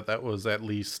say that was at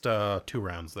least 2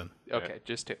 rounds then. okay,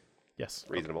 just 2. Yes.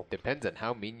 Reasonable. Depends on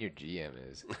how mean your GM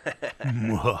is.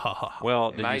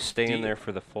 Well, did My you stay in D- there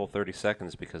for the full 30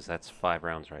 seconds? Because that's 5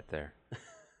 rounds right there.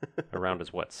 A round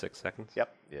is what, 6 seconds?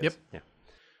 Yep. Yes. Yep.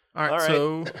 All right, All right.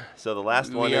 so So the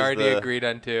last one We is already the agreed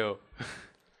on 2.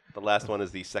 the last one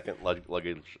is the second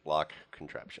luggage lock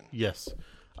contraption. yes.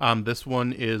 This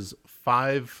one is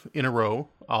 5 in a row,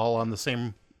 all on the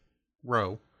same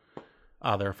row.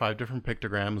 There are 5 different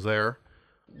pictograms there.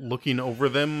 Looking over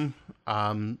them,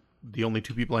 the only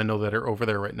 2 people I know that are over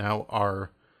there right now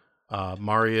are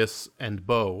Marius and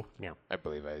Bo. I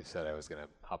believe I said I was going to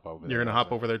hop over You're there. going to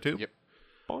hop over there too? Yep.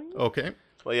 Okay.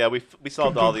 Well, yeah, we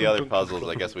solved all the other puzzles.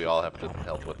 I guess we all have to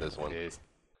help with this one. Yes.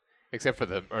 Except for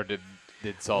did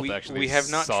Salt We- actually we have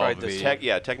not solve tried this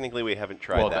the... Technically, we haven't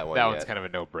tried well, that one that yet. one's kind of a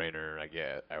no-brainer,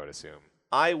 I would assume.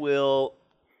 I will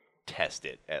test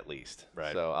it at least.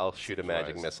 Right. So I'll shoot a magic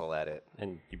Surprise. missile at it.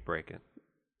 And you break it.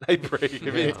 I break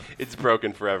it. It's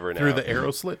broken forever now. Through the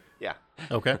arrow slit? Yeah.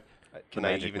 Okay. Can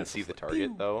I magic even missile see the slit.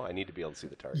 target though? I need to be able to see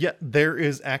the target. Yeah, there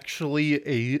is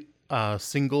actually a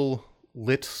single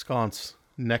lit sconce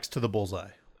next to the bullseye.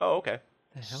 Oh, okay.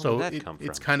 The hell So did that come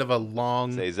it's from? kind of a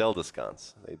long. Say Zelda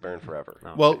sconce. They burn forever.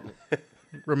 Oh, Well,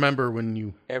 remember when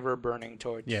you. Ever burning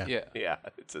torch. Yeah. Yeah. Yeah,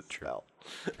 it's a spell.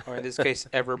 Or in this case,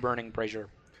 ever burning brazier.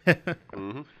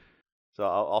 So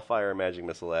I'll fire a magic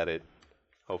missile at it.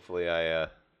 Hopefully,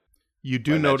 You my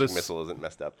do magic notice. missile isn't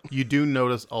messed up. You do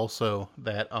notice also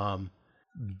that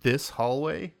this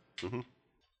hallway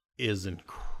is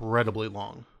incredibly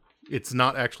long. It's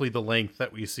not actually the length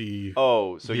that we see.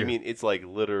 Oh, so you Here. mean it's like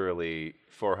literally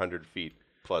 400 feet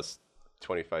plus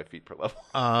 25 feet per level,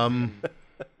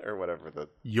 or whatever the.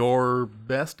 Your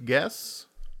best guess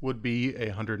would be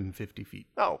 150 feet.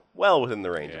 Oh, well within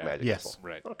the range of Yeah. magic Yes. missile.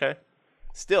 Right. Okay.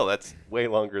 Still, that's way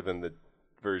longer than the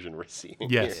version we're seeing.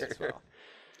 Yes. Here.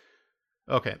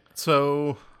 Okay,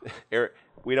 so Eric,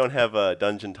 we don't have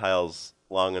dungeon tiles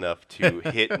long enough to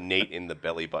hit Nate in the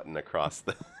belly button across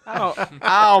the.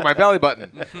 Ow, my belly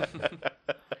button.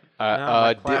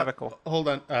 clavicle. hold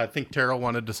on. I think Terrell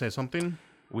wanted to say something.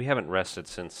 We haven't rested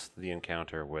since the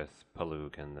encounter with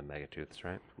Palug and the Megatooths,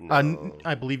 right?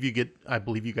 I believe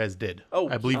you guys did. Oh,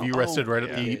 I believe you rested right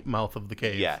at the yeah. mouth of the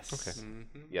cave. Yes. Okay.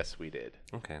 Yes, we did.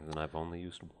 Okay, then I've only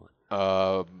used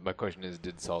one. My question is,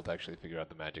 did Salt actually figure out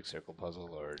the magic circle puzzle,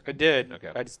 or I did.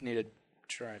 Okay. I just need to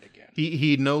try it again.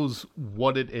 He knows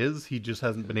what it is. He just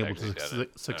hasn't been able Actually to done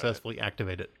it. successfully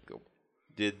activate it.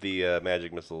 Did the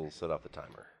magic missile set off the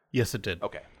timer? Yes, it did.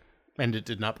 Okay. And it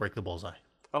did not break the bullseye.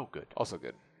 Oh, good. also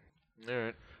good? All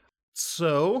right.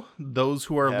 So those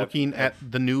who are Have- looking at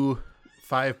the new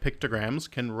 5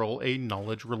 pictograms can roll a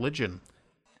knowledge religion.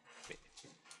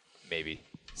 Maybe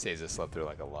Seiza slept through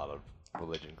like a lot of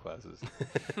religion classes.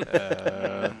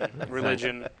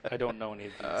 Religion. I don't know any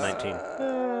of these. 19.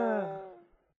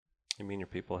 You mean your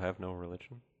people have no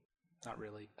religion? Not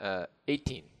really.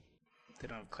 18. They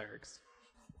don't have clerics.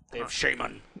 They have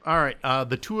shaman. All right,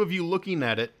 the two of you looking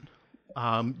at it,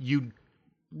 you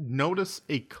notice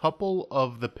a couple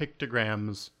of the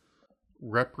pictograms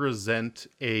represent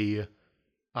a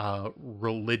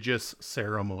religious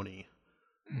ceremony,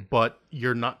 but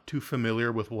you're not too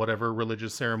familiar with whatever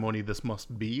religious ceremony this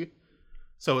must be.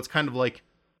 So it's kind of like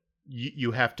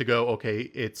you have to go, okay,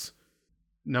 it's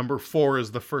number 4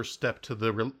 is the first step to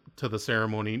the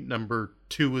ceremony, number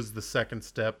 2 is the second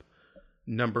step,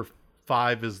 number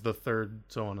 5 is the third,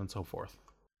 so on and so forth.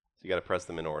 So you got to press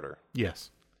them in order.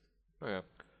 Yes. Okay.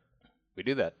 We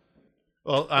do that.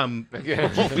 Well,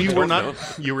 you were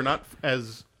not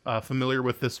as familiar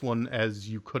with this one as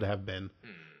you could have been.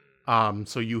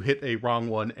 So you hit a wrong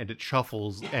one, and it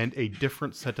shuffles, and a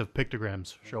different set of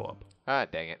pictograms show up. Ah,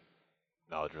 dang it.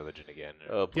 Knowledge religion again.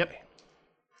 Oh boy. Yep.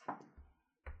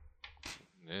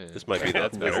 This might be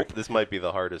That's better. this might be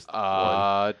the hardest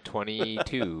one.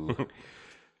 22.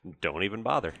 Don't even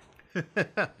bother.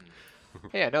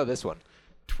 Hey, I know this one.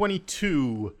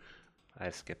 22. I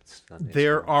skipped Sunday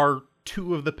There school. are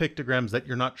 2 of the pictograms that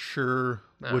you're not sure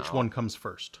which Oh. one comes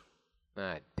first.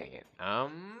 Ah, dang it.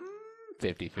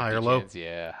 50-50 High or low? chance.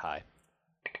 Yeah, high.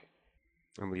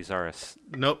 And these are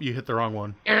Nope, you hit the wrong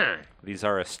one. these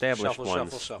are established Shuffle,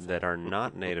 ones shuffle, shuffle. that are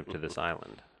not native to this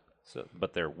island, so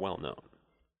but they're well known,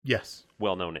 Yes.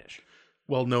 well known-ish.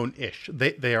 Well known-ish.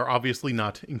 They are obviously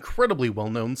not incredibly well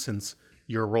known since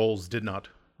your rolls did not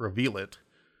reveal it.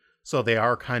 So they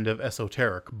are kind of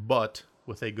esoteric, but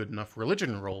with a good enough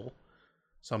religion roll,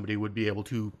 somebody would be able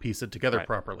to piece it together Right.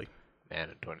 properly. Man,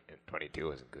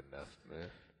 22 isn't good enough.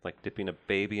 Like dipping a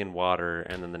baby in water,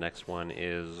 and then the next one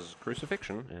is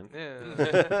crucifixion, and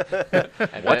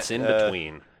Yeah. what's in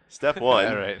between? Step 1.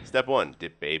 All right. Step 1,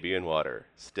 dip baby in water.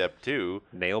 Step 2,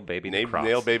 Nail baby to cross.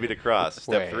 nail baby to cross.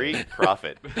 Step 3,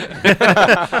 profit.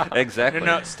 Exactly.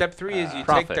 No, step 3 is you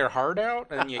Profit. take their heart out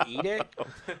and you eat it.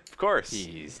 Of course.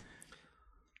 Jeez.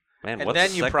 Man, and what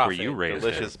then you sect were profit. you raised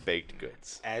Delicious baked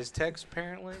goods. Aztecs,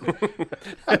 apparently.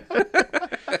 in?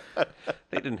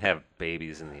 They didn't have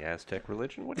babies in the Aztec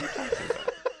religion. What are you talking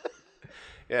about?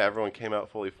 Yeah, everyone came out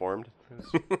fully formed.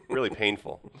 It was really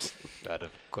painful. Out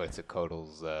of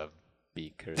Quetzalcoatl's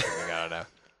beak or something. I don't know.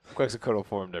 Quetzalcoatl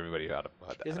formed everybody out of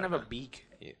mud. He doesn't I have don't a beak.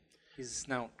 Yeah. He's a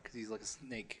snout because he's like a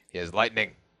snake. He has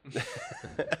lightning.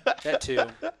 That too.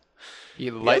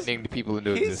 He lightning people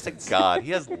into He's a existence. god.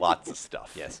 He has lots of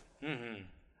stuff. Yes. Mm-hmm.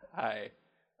 Hi.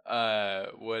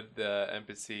 Would the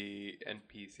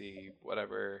NPC,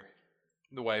 whatever,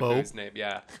 the waifu's name,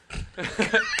 yeah.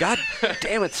 God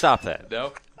damn it, stop that.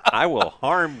 No? I will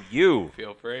harm you.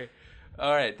 Feel free.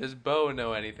 All right, does Bo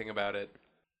know anything about it?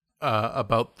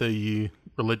 About the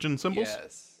religion symbols?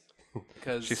 Yes.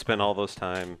 Because She spent all those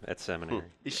time at seminary.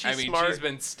 Is she I mean, smart? she's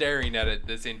been staring at it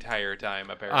this entire time,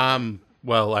 apparently.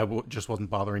 Well, I just wasn't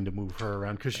bothering to move her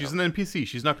around because she's an NPC.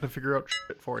 She's not going to figure out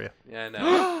shit for you. Yeah, I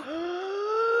know.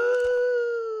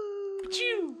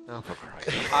 Oh, for Christ.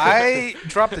 I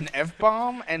dropped an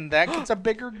F-bomb, and that gets a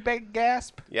bigger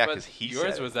gasp. Yeah, But because he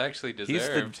yours said was actually He's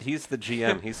deserved. he's the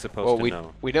GM. He's supposed Well, to we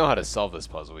know. we know how to solve this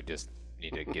puzzle. We just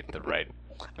need to get the right.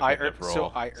 I good enough roll. so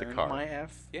I a earned card. my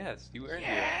F. Yes, you earned it.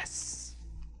 Yes.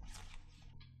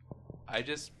 I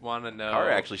just want to know. Car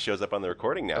actually shows up on the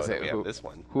recording now I say, that we have this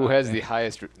one. Who has the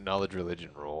highest knowledge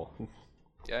religion roll?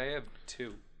 Yeah, I have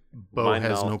 2. Bo Mine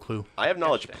has know. no clue. I have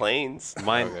knowledge planes.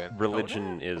 Mine Okay.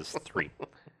 religion is 3.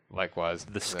 Likewise.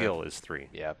 The skill is 3.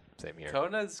 Yeah, same here.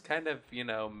 Kona's kind of,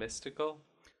 mystical.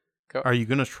 Are you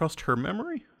going to trust her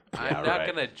memory? I'm Yeah, not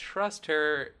right. going to trust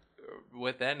her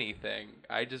with anything.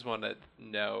 I just want to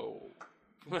know.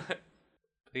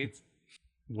 Please?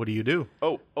 What do you do?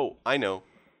 Oh, I know.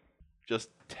 Just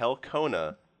tell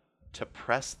Kona to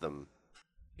press them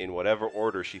in whatever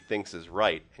order she thinks is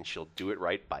right, and she'll do it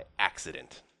right by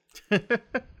accident.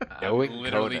 Knowing I'm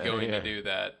literally Kona, going yeah. to do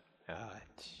that. Ah,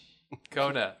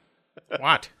 Kona,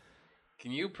 What?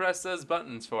 can you press those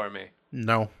buttons for me?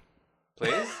 No.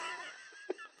 Please?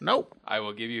 Nope. I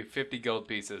will give you 50 gold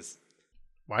pieces.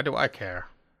 Why do I care?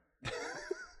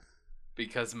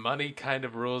 Because money kind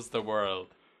of rules the world.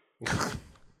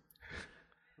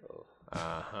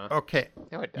 Okay.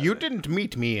 No, it You doesn't. didn't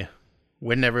meet me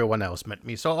when everyone else met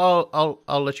me, so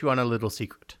I'll let you on a little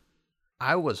secret.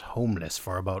 I was homeless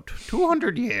for about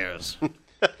 200 years.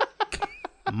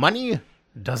 Money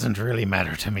doesn't really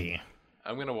matter to me.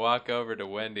 I'm going to walk over to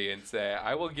Wendy and say,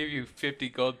 I will give you 50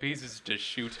 gold pieces to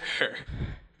shoot her.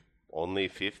 Only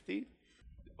 50?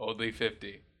 Only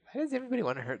 50. Why does everybody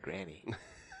want to hurt Granny?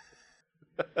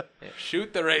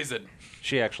 Shoot the raisin.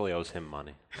 She actually owes him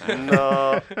money.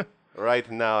 No. Right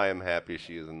now, I am happy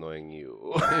she is annoying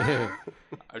you.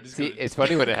 I'm just See, gonna, it's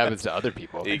funny when it happens to other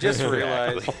people. I just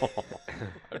realized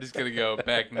I'm just gonna go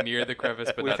back near the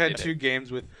crevice, but we've not had in three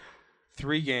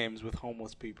it. games with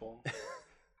homeless people.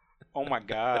 Oh my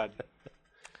god.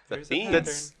 There's a theme.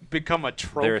 That's become a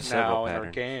trope There are several now in our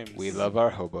patterns. games. We love our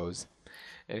hobos.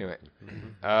 Anyway,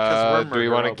 we're do we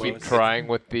want to keep murder-hobos. trying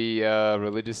with the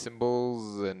religious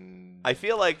symbols and? I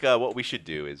feel like what we should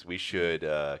do is we should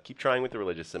keep trying with the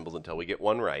religious symbols until we get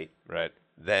one right. Right.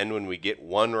 Then, when we get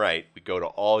one right, we go to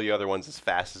all the other ones as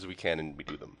fast as we can and we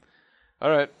do them.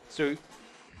 All right. So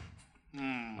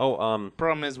Oh,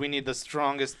 problem is we need the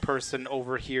strongest person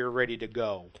over here ready to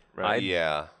go. Right.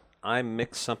 Yeah. I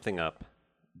mix something up,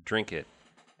 drink it,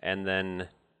 and then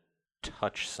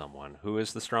touch someone. Who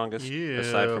is the strongest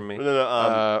aside from me?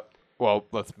 No, well,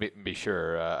 let's be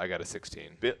sure. I got a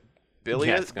 16. Bilius,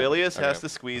 Yeah, it's gonna- Bilius has okay. to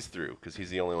squeeze through because he's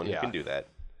the only one who Yeah. can do that.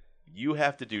 You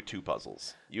have to do 2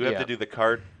 puzzles. You have Yeah. to do the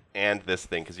cart and this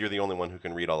thing because you're the only one who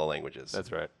can read all the languages.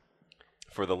 That's right.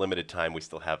 For the limited time, we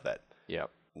still have that. Yeah.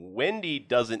 Wendy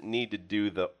doesn't need to do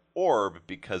the orb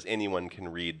because anyone can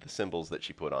read the symbols that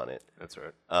she put on it. That's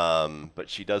right. But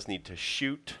she does need to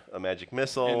shoot a magic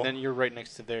missile, And then you're right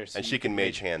next to there. So and you she can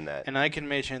mage hand that. And I can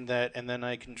mage hand that, and then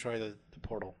I can try the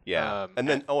portal. Yeah, and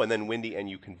then Wendy and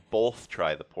you can both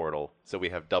try the portal, so we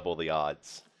have double the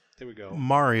odds. There we go.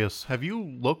 Marius, have you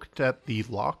looked at the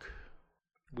lock?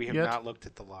 We have Yet? not looked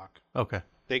at the lock. Okay.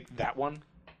 That one?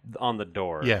 On the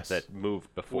door Yes. that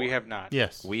moved before. We have not.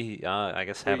 Yes. We, I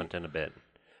guess, haven't in a bit.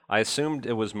 I assumed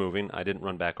it was moving. I didn't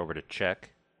run back over to check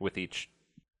with each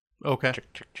Okay.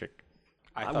 check.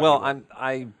 I thought Well,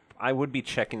 you were. I would be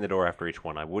checking the door after each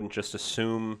one. I wouldn't just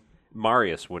assume.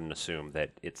 Marius wouldn't assume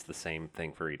that it's the same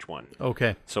thing for each one.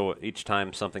 Okay. So each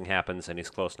time something happens and he's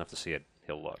close enough to see it,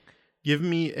 he'll look. Give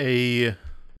me a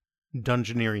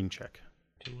dungeoneering check.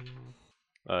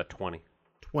 20.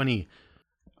 20.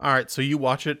 All right, so you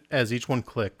watch it as each one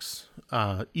clicks.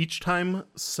 Each time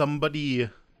somebody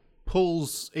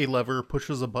pulls a lever,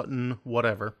 pushes a button,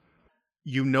 whatever,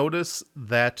 you notice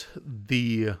that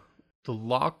the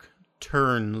lock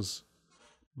turns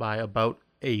by about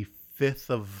a fifth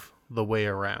of the way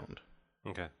around,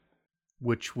 Okay.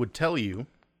 which would tell you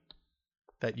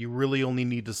that you really only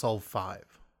need to solve 5.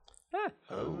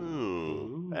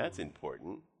 Oh, that's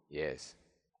important. Yes.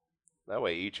 That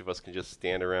way, each of us can just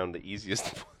stand around the easiest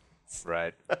ones.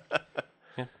 Right.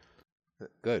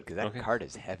 Good, because that Okay. card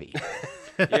is heavy.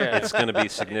 Yeah. It's going to be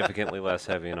significantly less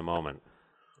heavy in a moment.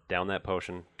 Down that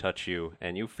potion, touch you,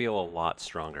 and you feel a lot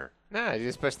stronger. Nah, you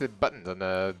just push the buttons on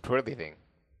the twirly thing.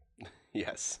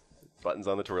 Yes. Buttons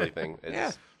on the twirly thing. It's,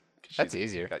 Yeah. 'cause That's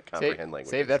she's easier. got comprehend language.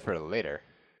 Save that for later.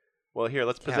 Well, here,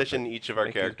 let's position each of our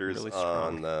make you characters really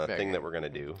on strong. the Okay. thing that we're going to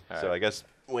do. All So right. I guess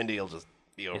Wendy will just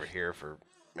be over here for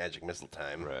magic missile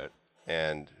time. Right.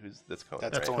 And that's Kona,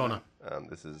 That's That's right? Kona.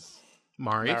 This is...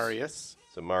 Marius? Marius.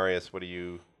 So, Marius, what are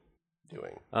you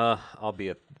doing? I'll be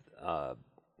at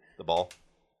The ball?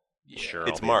 sure. It's I'll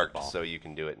be at the marked, ball. so you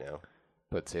can do it now.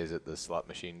 Put says at the slot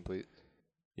machine, please.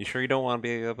 You sure you don't want to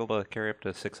be able to carry up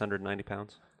to 690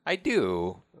 pounds? I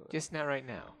do, just not right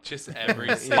now. Just every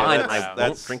Fine, that's- I that's-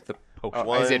 won't drink the potion.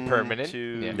 Oh, is it 1, permanent?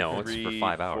 2, Yeah. No, it's for 3,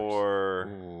 5 hours. 4,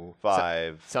 Ooh.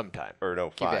 5. Sometime. Or no,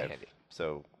 Keep that 5. handy.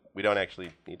 So we don't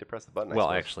actually need to press the button. I Well,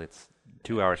 suppose. actually, it's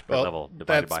 2 hours per Well, level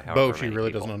divided that's by however Bo. She many really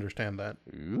people. doesn't understand that.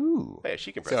 Ooh. Yeah,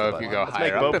 she can press So the if button. you go Let's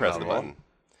higher make Bo up in press the level- button.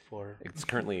 It's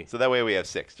currently So that way we have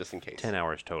 6, just in case. 10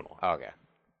 hours total, Okay.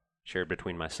 shared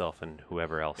between myself and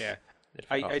whoever else. Yeah. If-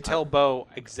 I tell Bo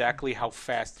exactly how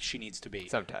fast she needs to be.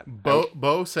 Sometime.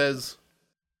 Bo says,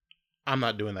 I'm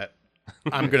not doing that.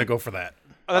 I'm going to go for that.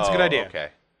 Oh, that's a good idea. Okay.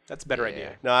 That's a better Yeah.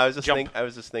 idea. No, I was just Jump. thinking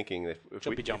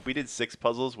Jumpy jump. if we did 6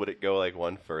 puzzles, would it go like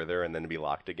one further and then be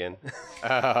locked again?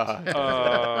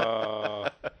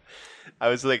 I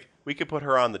was like, we could put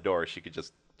her on the door. She could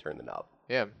just turn the knob.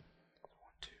 Yeah.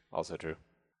 Also true.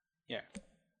 Yeah.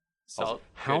 Salt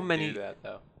how could many- do that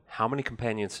though? How many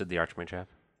companions did the Archmage have?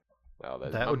 Well,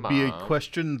 that's That my would be a mom.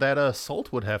 question that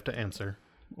Salt would have to answer.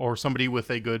 Or somebody with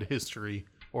a good history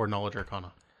or knowledge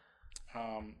arcana.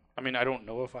 I mean, I don't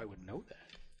know if I would know that.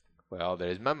 Well,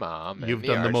 there's my mom. You've and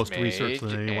done the most Archmage, research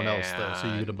than anyone else, though, so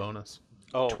you get a and- bonus.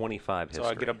 Oh, 25 so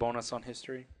history. I get a bonus on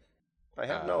history. I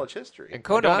have knowledge history. And I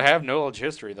Coda. don't have knowledge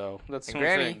history though. That's the And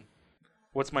only Granny. thing.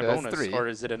 What's my So that's bonus, 3. or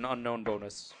is it an unknown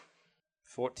bonus?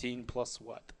 14 plus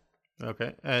what?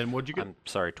 Okay, and what'd you get? I'm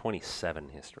sorry, 27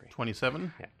 history.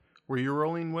 27? Yeah. Were you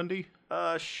rolling, Wendy?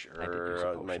 Sure.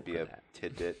 some It might potion be for a that.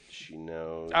 tidbit. She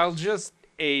knows. I'll just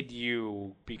aid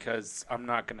you because I'm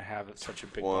not gonna have such a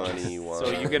big bonus. 21.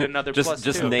 So you get another plus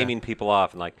Just 2. naming people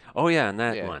off and like, oh yeah, and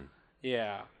that Yeah. one.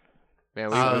 Yeah. Man,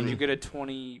 we Um, You get a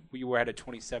 20. You were at a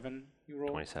 27. You roll.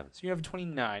 27. So you have a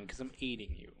 29 because I'm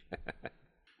aiding you.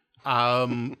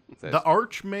 The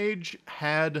Archmage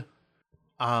had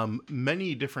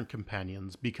many different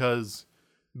companions because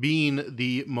being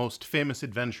the most famous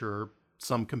adventurer,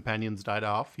 some companions died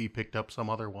off. He picked up some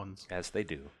other ones. As they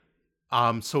do.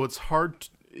 So it's hard,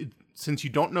 since you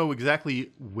don't know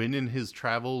exactly when in his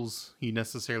travels he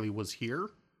necessarily was here,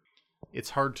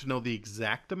 it's hard to know the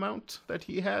exact amount that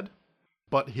he had.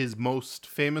 But his most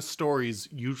famous stories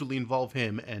usually involve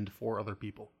him and 4 other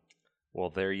people. Well,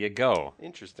 there you go.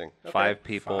 Interesting. Okay. 5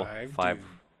 people, 5 5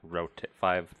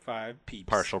 5 5 peeps.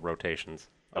 partial rotations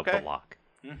of Okay. the lock.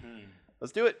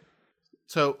 Let's do it.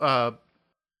 So,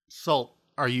 Salt,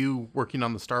 are you working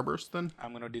on the Starburst then?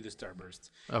 I'm gonna do the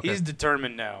starburst. Okay. He's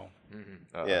determined now.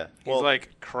 Yeah. He's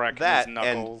like cracking that his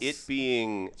knuckles. and it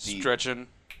being Stretching.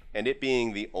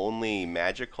 the only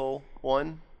magical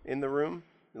one in the room,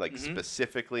 like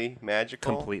specifically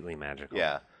magical. Completely magical.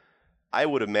 Yeah. I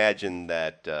would imagine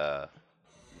that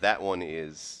that one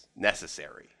is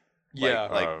necessary.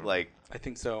 Yeah. Like I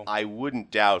think so. I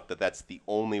wouldn't doubt that that's the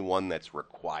only one that's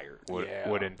required. Yeah.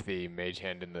 Wouldn't the mage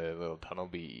hand in the little tunnel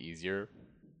be easier?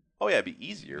 Oh yeah, it'd be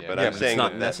easier, Yeah, but yeah, I'm but saying it's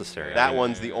not that necessary. that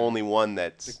one's the only one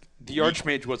that's The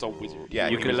Archmage was a wizard. Yeah,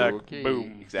 you he could was- like okay.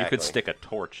 boom. exactly. You could stick a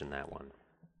torch in that one.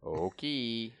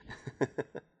 Okay.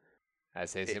 I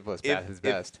say simplest If- path is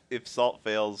best. If Salt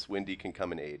fails, Wendy can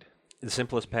come and aid. The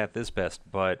simplest path is best,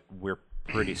 but we're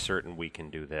pretty certain we can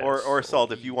do this. Or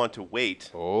Salt, if you want to wait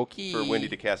Okay. for Wendy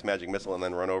to cast Magic Missile and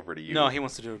then run over to you. No, he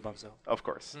wants to do it by himself. Of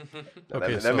course. No,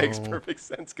 Okay, that makes so- perfect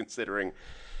sense considering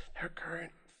their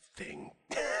current thing.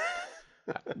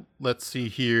 Let's see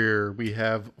here. We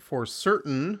have for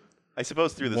certain I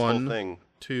suppose through this One. whole thing.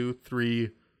 2, 3,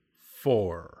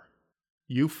 4.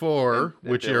 You four,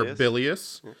 And which are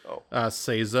Bilious? Bilious, Oh.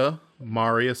 Seiza,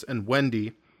 Marius, and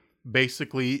Wendy,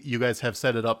 basically you guys have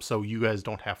set it up so you guys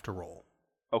don't have to roll.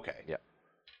 Okay. Yeah.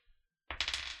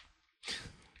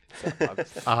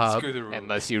 Screw the rules.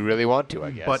 Unless you really want to,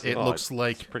 I guess. But it Oh, looks it's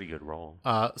like a pretty good roll.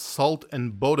 Salt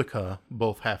and Boudica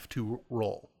both have to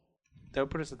roll. That would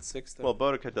put us at 6, though. Well,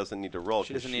 Boudica doesn't need to roll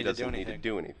She because doesn't she need to doesn't do need to anything.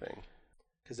 do anything.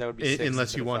 Because that would be 6 Unless you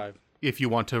instead of want, 5. if you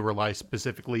want to rely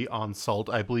specifically on Salt,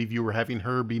 I believe you were having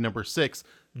her be number 6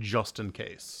 just in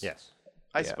case. Yes.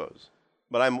 I suppose.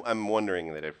 But I'm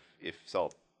wondering that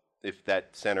if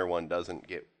that center one doesn't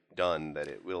get done, that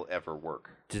it will ever work.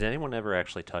 Did anyone ever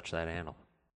actually touch that handle?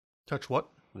 Touch what?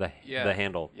 The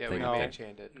handle. Yeah, thing we up No. there.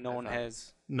 chained it. No one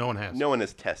has. No one has. No one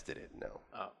has tested it. No.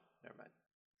 Oh, never mind.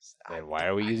 Then why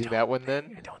are we using that one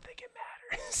then? I don't think it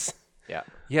matters. Yeah.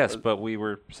 Yes, but we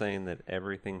were saying that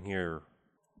everything here.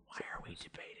 Why are we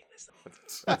debating this?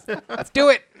 Let's do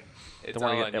it. It's Don't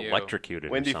all want to on get you. electrocuted.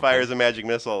 or Wendy something. fires a magic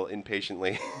missile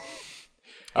impatiently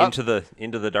into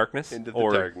the darkness. into the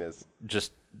or darkness.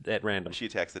 just at random. She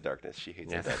attacks the darkness. She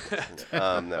hates Yeah. the darkness.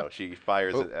 No, she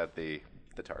fires it at the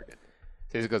target.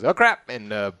 So he goes, oh crap,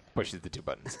 and pushes the 2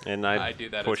 buttons. And I do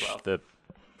that as push well. the.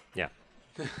 Yeah.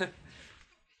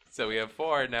 So we have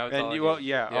 4. Now it's all And on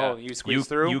you, you. you squeeze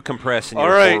through? You compress in All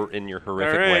your right. in your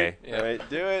horrific All right. way. Yeah. All right,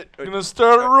 do it. I'm gonna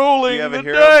start rolling Do you have a the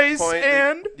hero dice, point?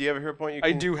 and Do you have a hero point? You I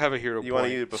can, do have a hero You point. want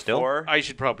to use it Still? before? I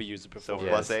should probably use it So before.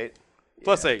 Yes. plus 8.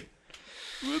 Plus 8.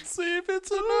 Let's see if it's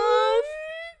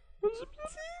enough.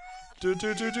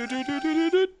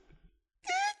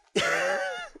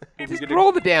 Just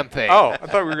roll the damn thing. Oh, I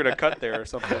thought we were gonna cut there or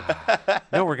something.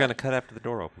 No, we're gonna cut after the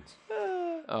door opens.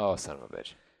 Oh, son of a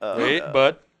bitch. Wait,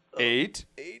 but 8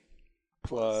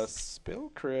 plus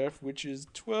spellcraft, which is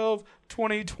 12,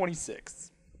 20,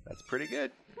 26. That's pretty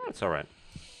good. That's all right.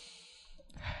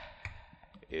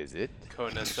 Is it?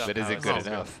 Kona But is somehow it good is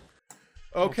enough?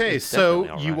 Okay, It's so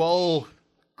definitely you alright. all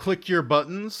click your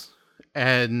buttons,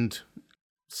 and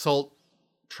Salt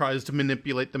tries to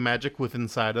manipulate the magic within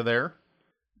inside of there,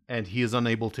 and he is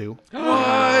unable to.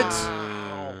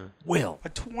 What? Will. A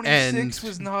 26 And-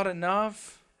 was not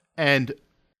enough. And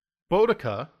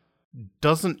Boudica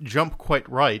doesn't jump quite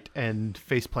right and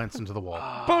face plants into the wall.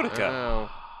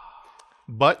 Oh.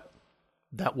 But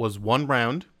that was one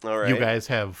round. All right. You guys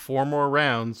have 4 more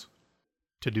rounds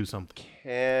to do something.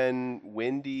 Can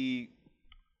Wendy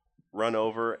run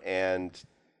over and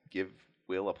give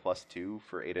Will a +2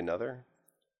 for 8 another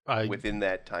within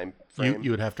that time frame?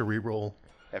 You would have to re-roll.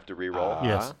 have to re-roll.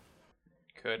 Yes.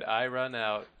 Could I run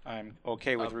out? I'm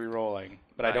okay with re-rolling,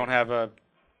 but I Right. don't have a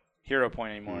hero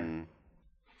point anymore. Mm.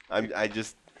 I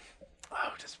just.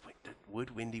 Oh,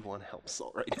 would Wendy want to help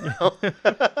Salt right now?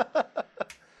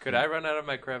 Could I run out of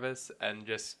my crevice and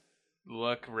just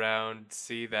look around,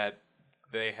 see that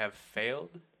they have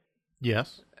failed?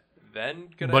 Yes. Then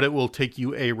could But I? it will take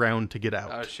you a round to get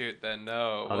out. Oh shoot! Then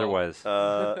no. Well, Otherwise,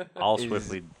 I'll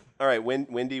swiftly. All right,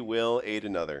 Wendy will aid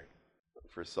another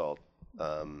for Salt,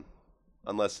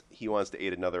 unless he wants to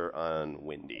aid another on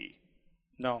Wendy.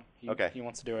 No, Okay. he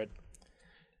wants to do it.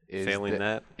 Failing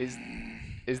that,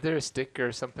 Is there a stick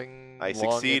or something I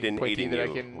long succeed and in pointy aiding that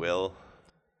you, I can Will.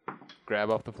 grab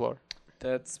off the floor?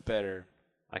 That's better.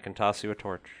 I can toss you a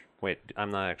torch. Wait, I'm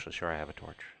not actually sure I have a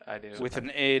torch. I do. With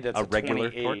an aid, that's A a,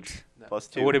 regular 28. torch?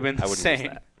 +2. It would have been the I wouldn't use same.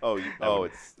 that. Oh,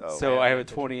 So I have a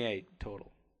advantage. 28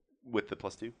 total. with the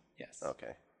 +2. Yes.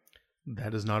 Okay.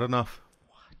 That is not enough.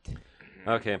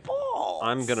 Okay,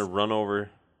 I'm gonna run over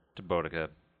to Boudica,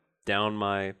 down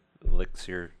my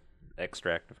elixir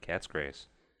extract of cat's grace,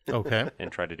 Okay.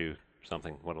 and try to do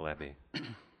something. What'll that be?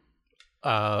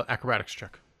 Acrobatics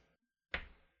check.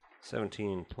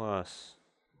 17 plus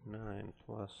 9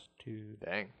 plus 2.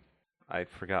 Dang. I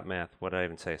forgot math. What did I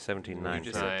even say? 17, You 9.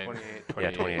 just so- said 28.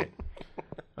 yeah, 28.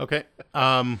 Okay.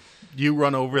 You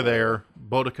run over there.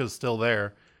 Boudica's still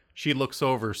there. She looks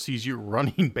over, sees you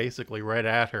running basically right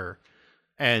at her,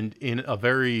 and in a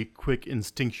very quick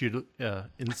instinctual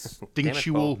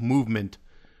movement,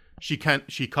 she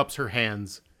cups her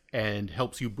hands and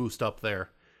helps you boost up there,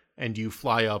 and you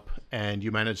fly up and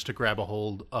you manage to grab a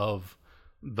hold of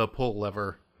the pull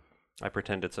lever. I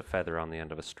pretend it's a feather on the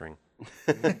end of a string.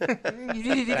 Then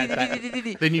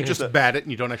you just bat it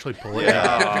and you don't actually pull it.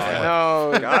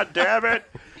 No. God damn it!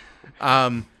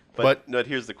 But But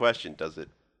here's the question: does it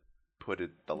put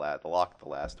it the lock the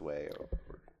last way? Or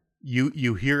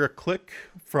you hear a click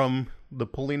from the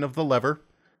pulling of the lever,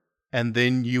 and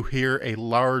then you hear a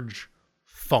large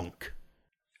thunk,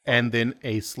 and then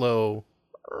a slow.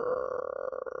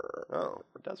 oh,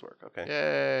 it does work. Okay.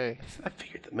 Yay. I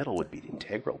figured the middle would be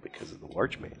integral because of the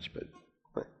large mage, but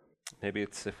Maybe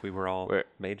it's if we were all Where-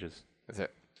 mages. That's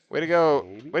it. Way to go.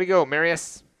 Maybe. Way to go,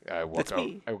 Marius. I That's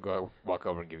me. will go walk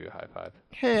over and give you a high five.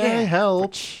 Hey,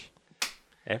 help.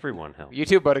 Everyone helped. You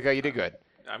too, Buttercup. You did good.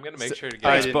 I'm gonna make sure to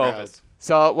I get didn't both. realize.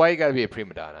 So why you gotta be a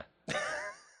prima donna?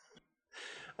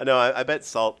 I know. I bet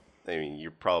Salt. I mean, you're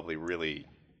probably really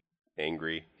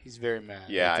angry. He's very mad.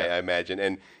 Yeah, I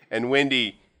imagine. And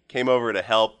Wendy came over to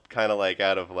help, kind of like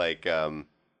out of like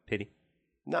Pity.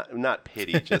 not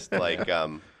pity, just like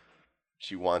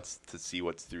she wants to see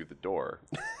what's through the door.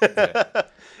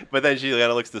 But then she kind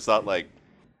of looks to Salt like,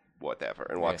 whatever,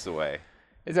 and walks away.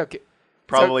 It's okay.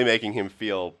 Probably making him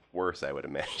feel worse, I would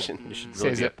imagine. You should really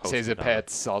Says get it. Says posted it. on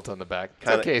Pats Salt on the back. It's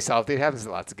Kinda- okay, Salt. It happens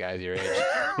to lots of guys your age.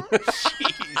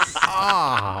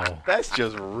 Oh, That's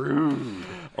just rude.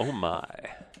 Oh my.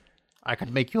 I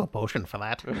could make you a potion for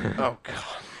that. Oh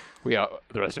God.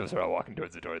 The rest of us are all walking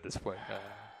towards the door at this point.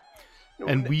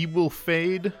 And we will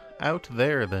fade out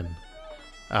there then.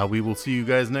 We will see you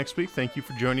guys next week. Thank you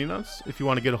for joining us. If you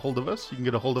want to get a hold of us, you can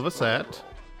get a hold of us at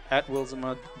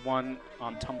Wilzima1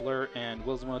 on Tumblr and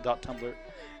Wilzima.tumblr.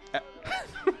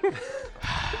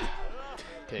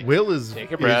 Will is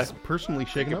take a breath. is personally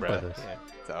shaken up by this. Yeah,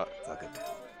 it's all good.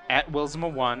 At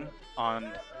Wilzima1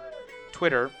 on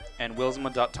Twitter and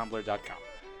Wilzima.tumblr.com.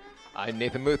 I'm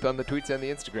Nathan Muth on the tweets and the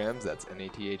Instagrams. That's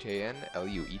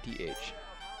NathanLueth.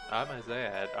 I'm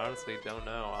Isaiah. I honestly don't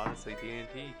know. Honestly,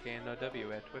 DNT,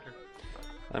 KNOW at Twitter.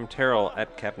 I'm Terrell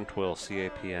at Captain Twill,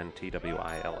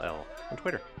 CapnTwill on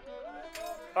Twitter.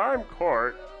 I'm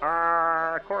Court.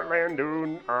 Court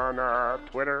Landoon on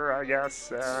Twitter, I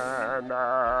guess, and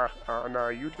on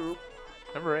YouTube.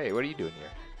 Number 8, what are you doing here?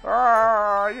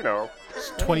 You know.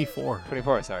 It's 24.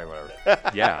 24, sorry, whatever.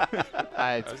 Yeah.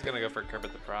 I was gonna go for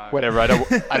Kermit the Frog. Whatever, I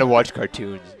don't watch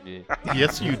cartoons.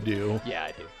 Yes, you do. Yeah,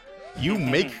 I do. You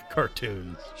make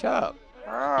cartoons. Shut up.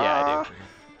 Yeah, I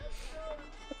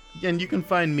do. And you can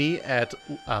find me at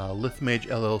Lithmage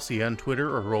LLC on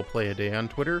Twitter or Roleplay a Day on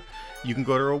Twitter. You can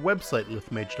go to our website,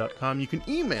 lithmage.com. You can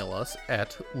email us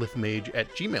at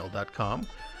lithmage@gmail.com.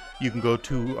 You can go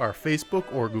to our Facebook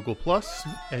or Google+,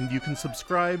 and you can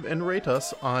subscribe and rate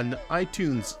us on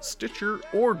iTunes, Stitcher,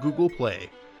 or Google Play.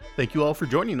 Thank you all for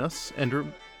joining us,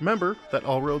 and remember that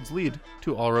all roads lead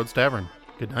to All Roads Tavern.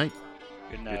 Good night.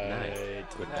 Good night.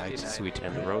 Good night, sweet.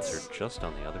 And the roads are just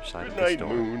on the other side Good of the night,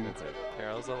 storm. Moon.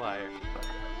 Carol's a liar.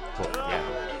 Well,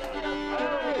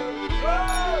 yeah.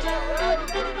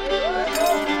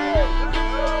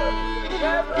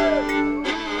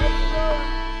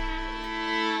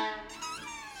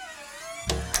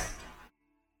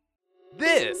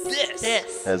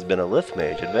 This Has been a Lift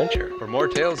Mage adventure. For more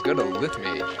tales, go to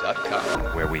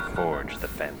lithmage.com. Where we forge the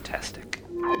fantastic.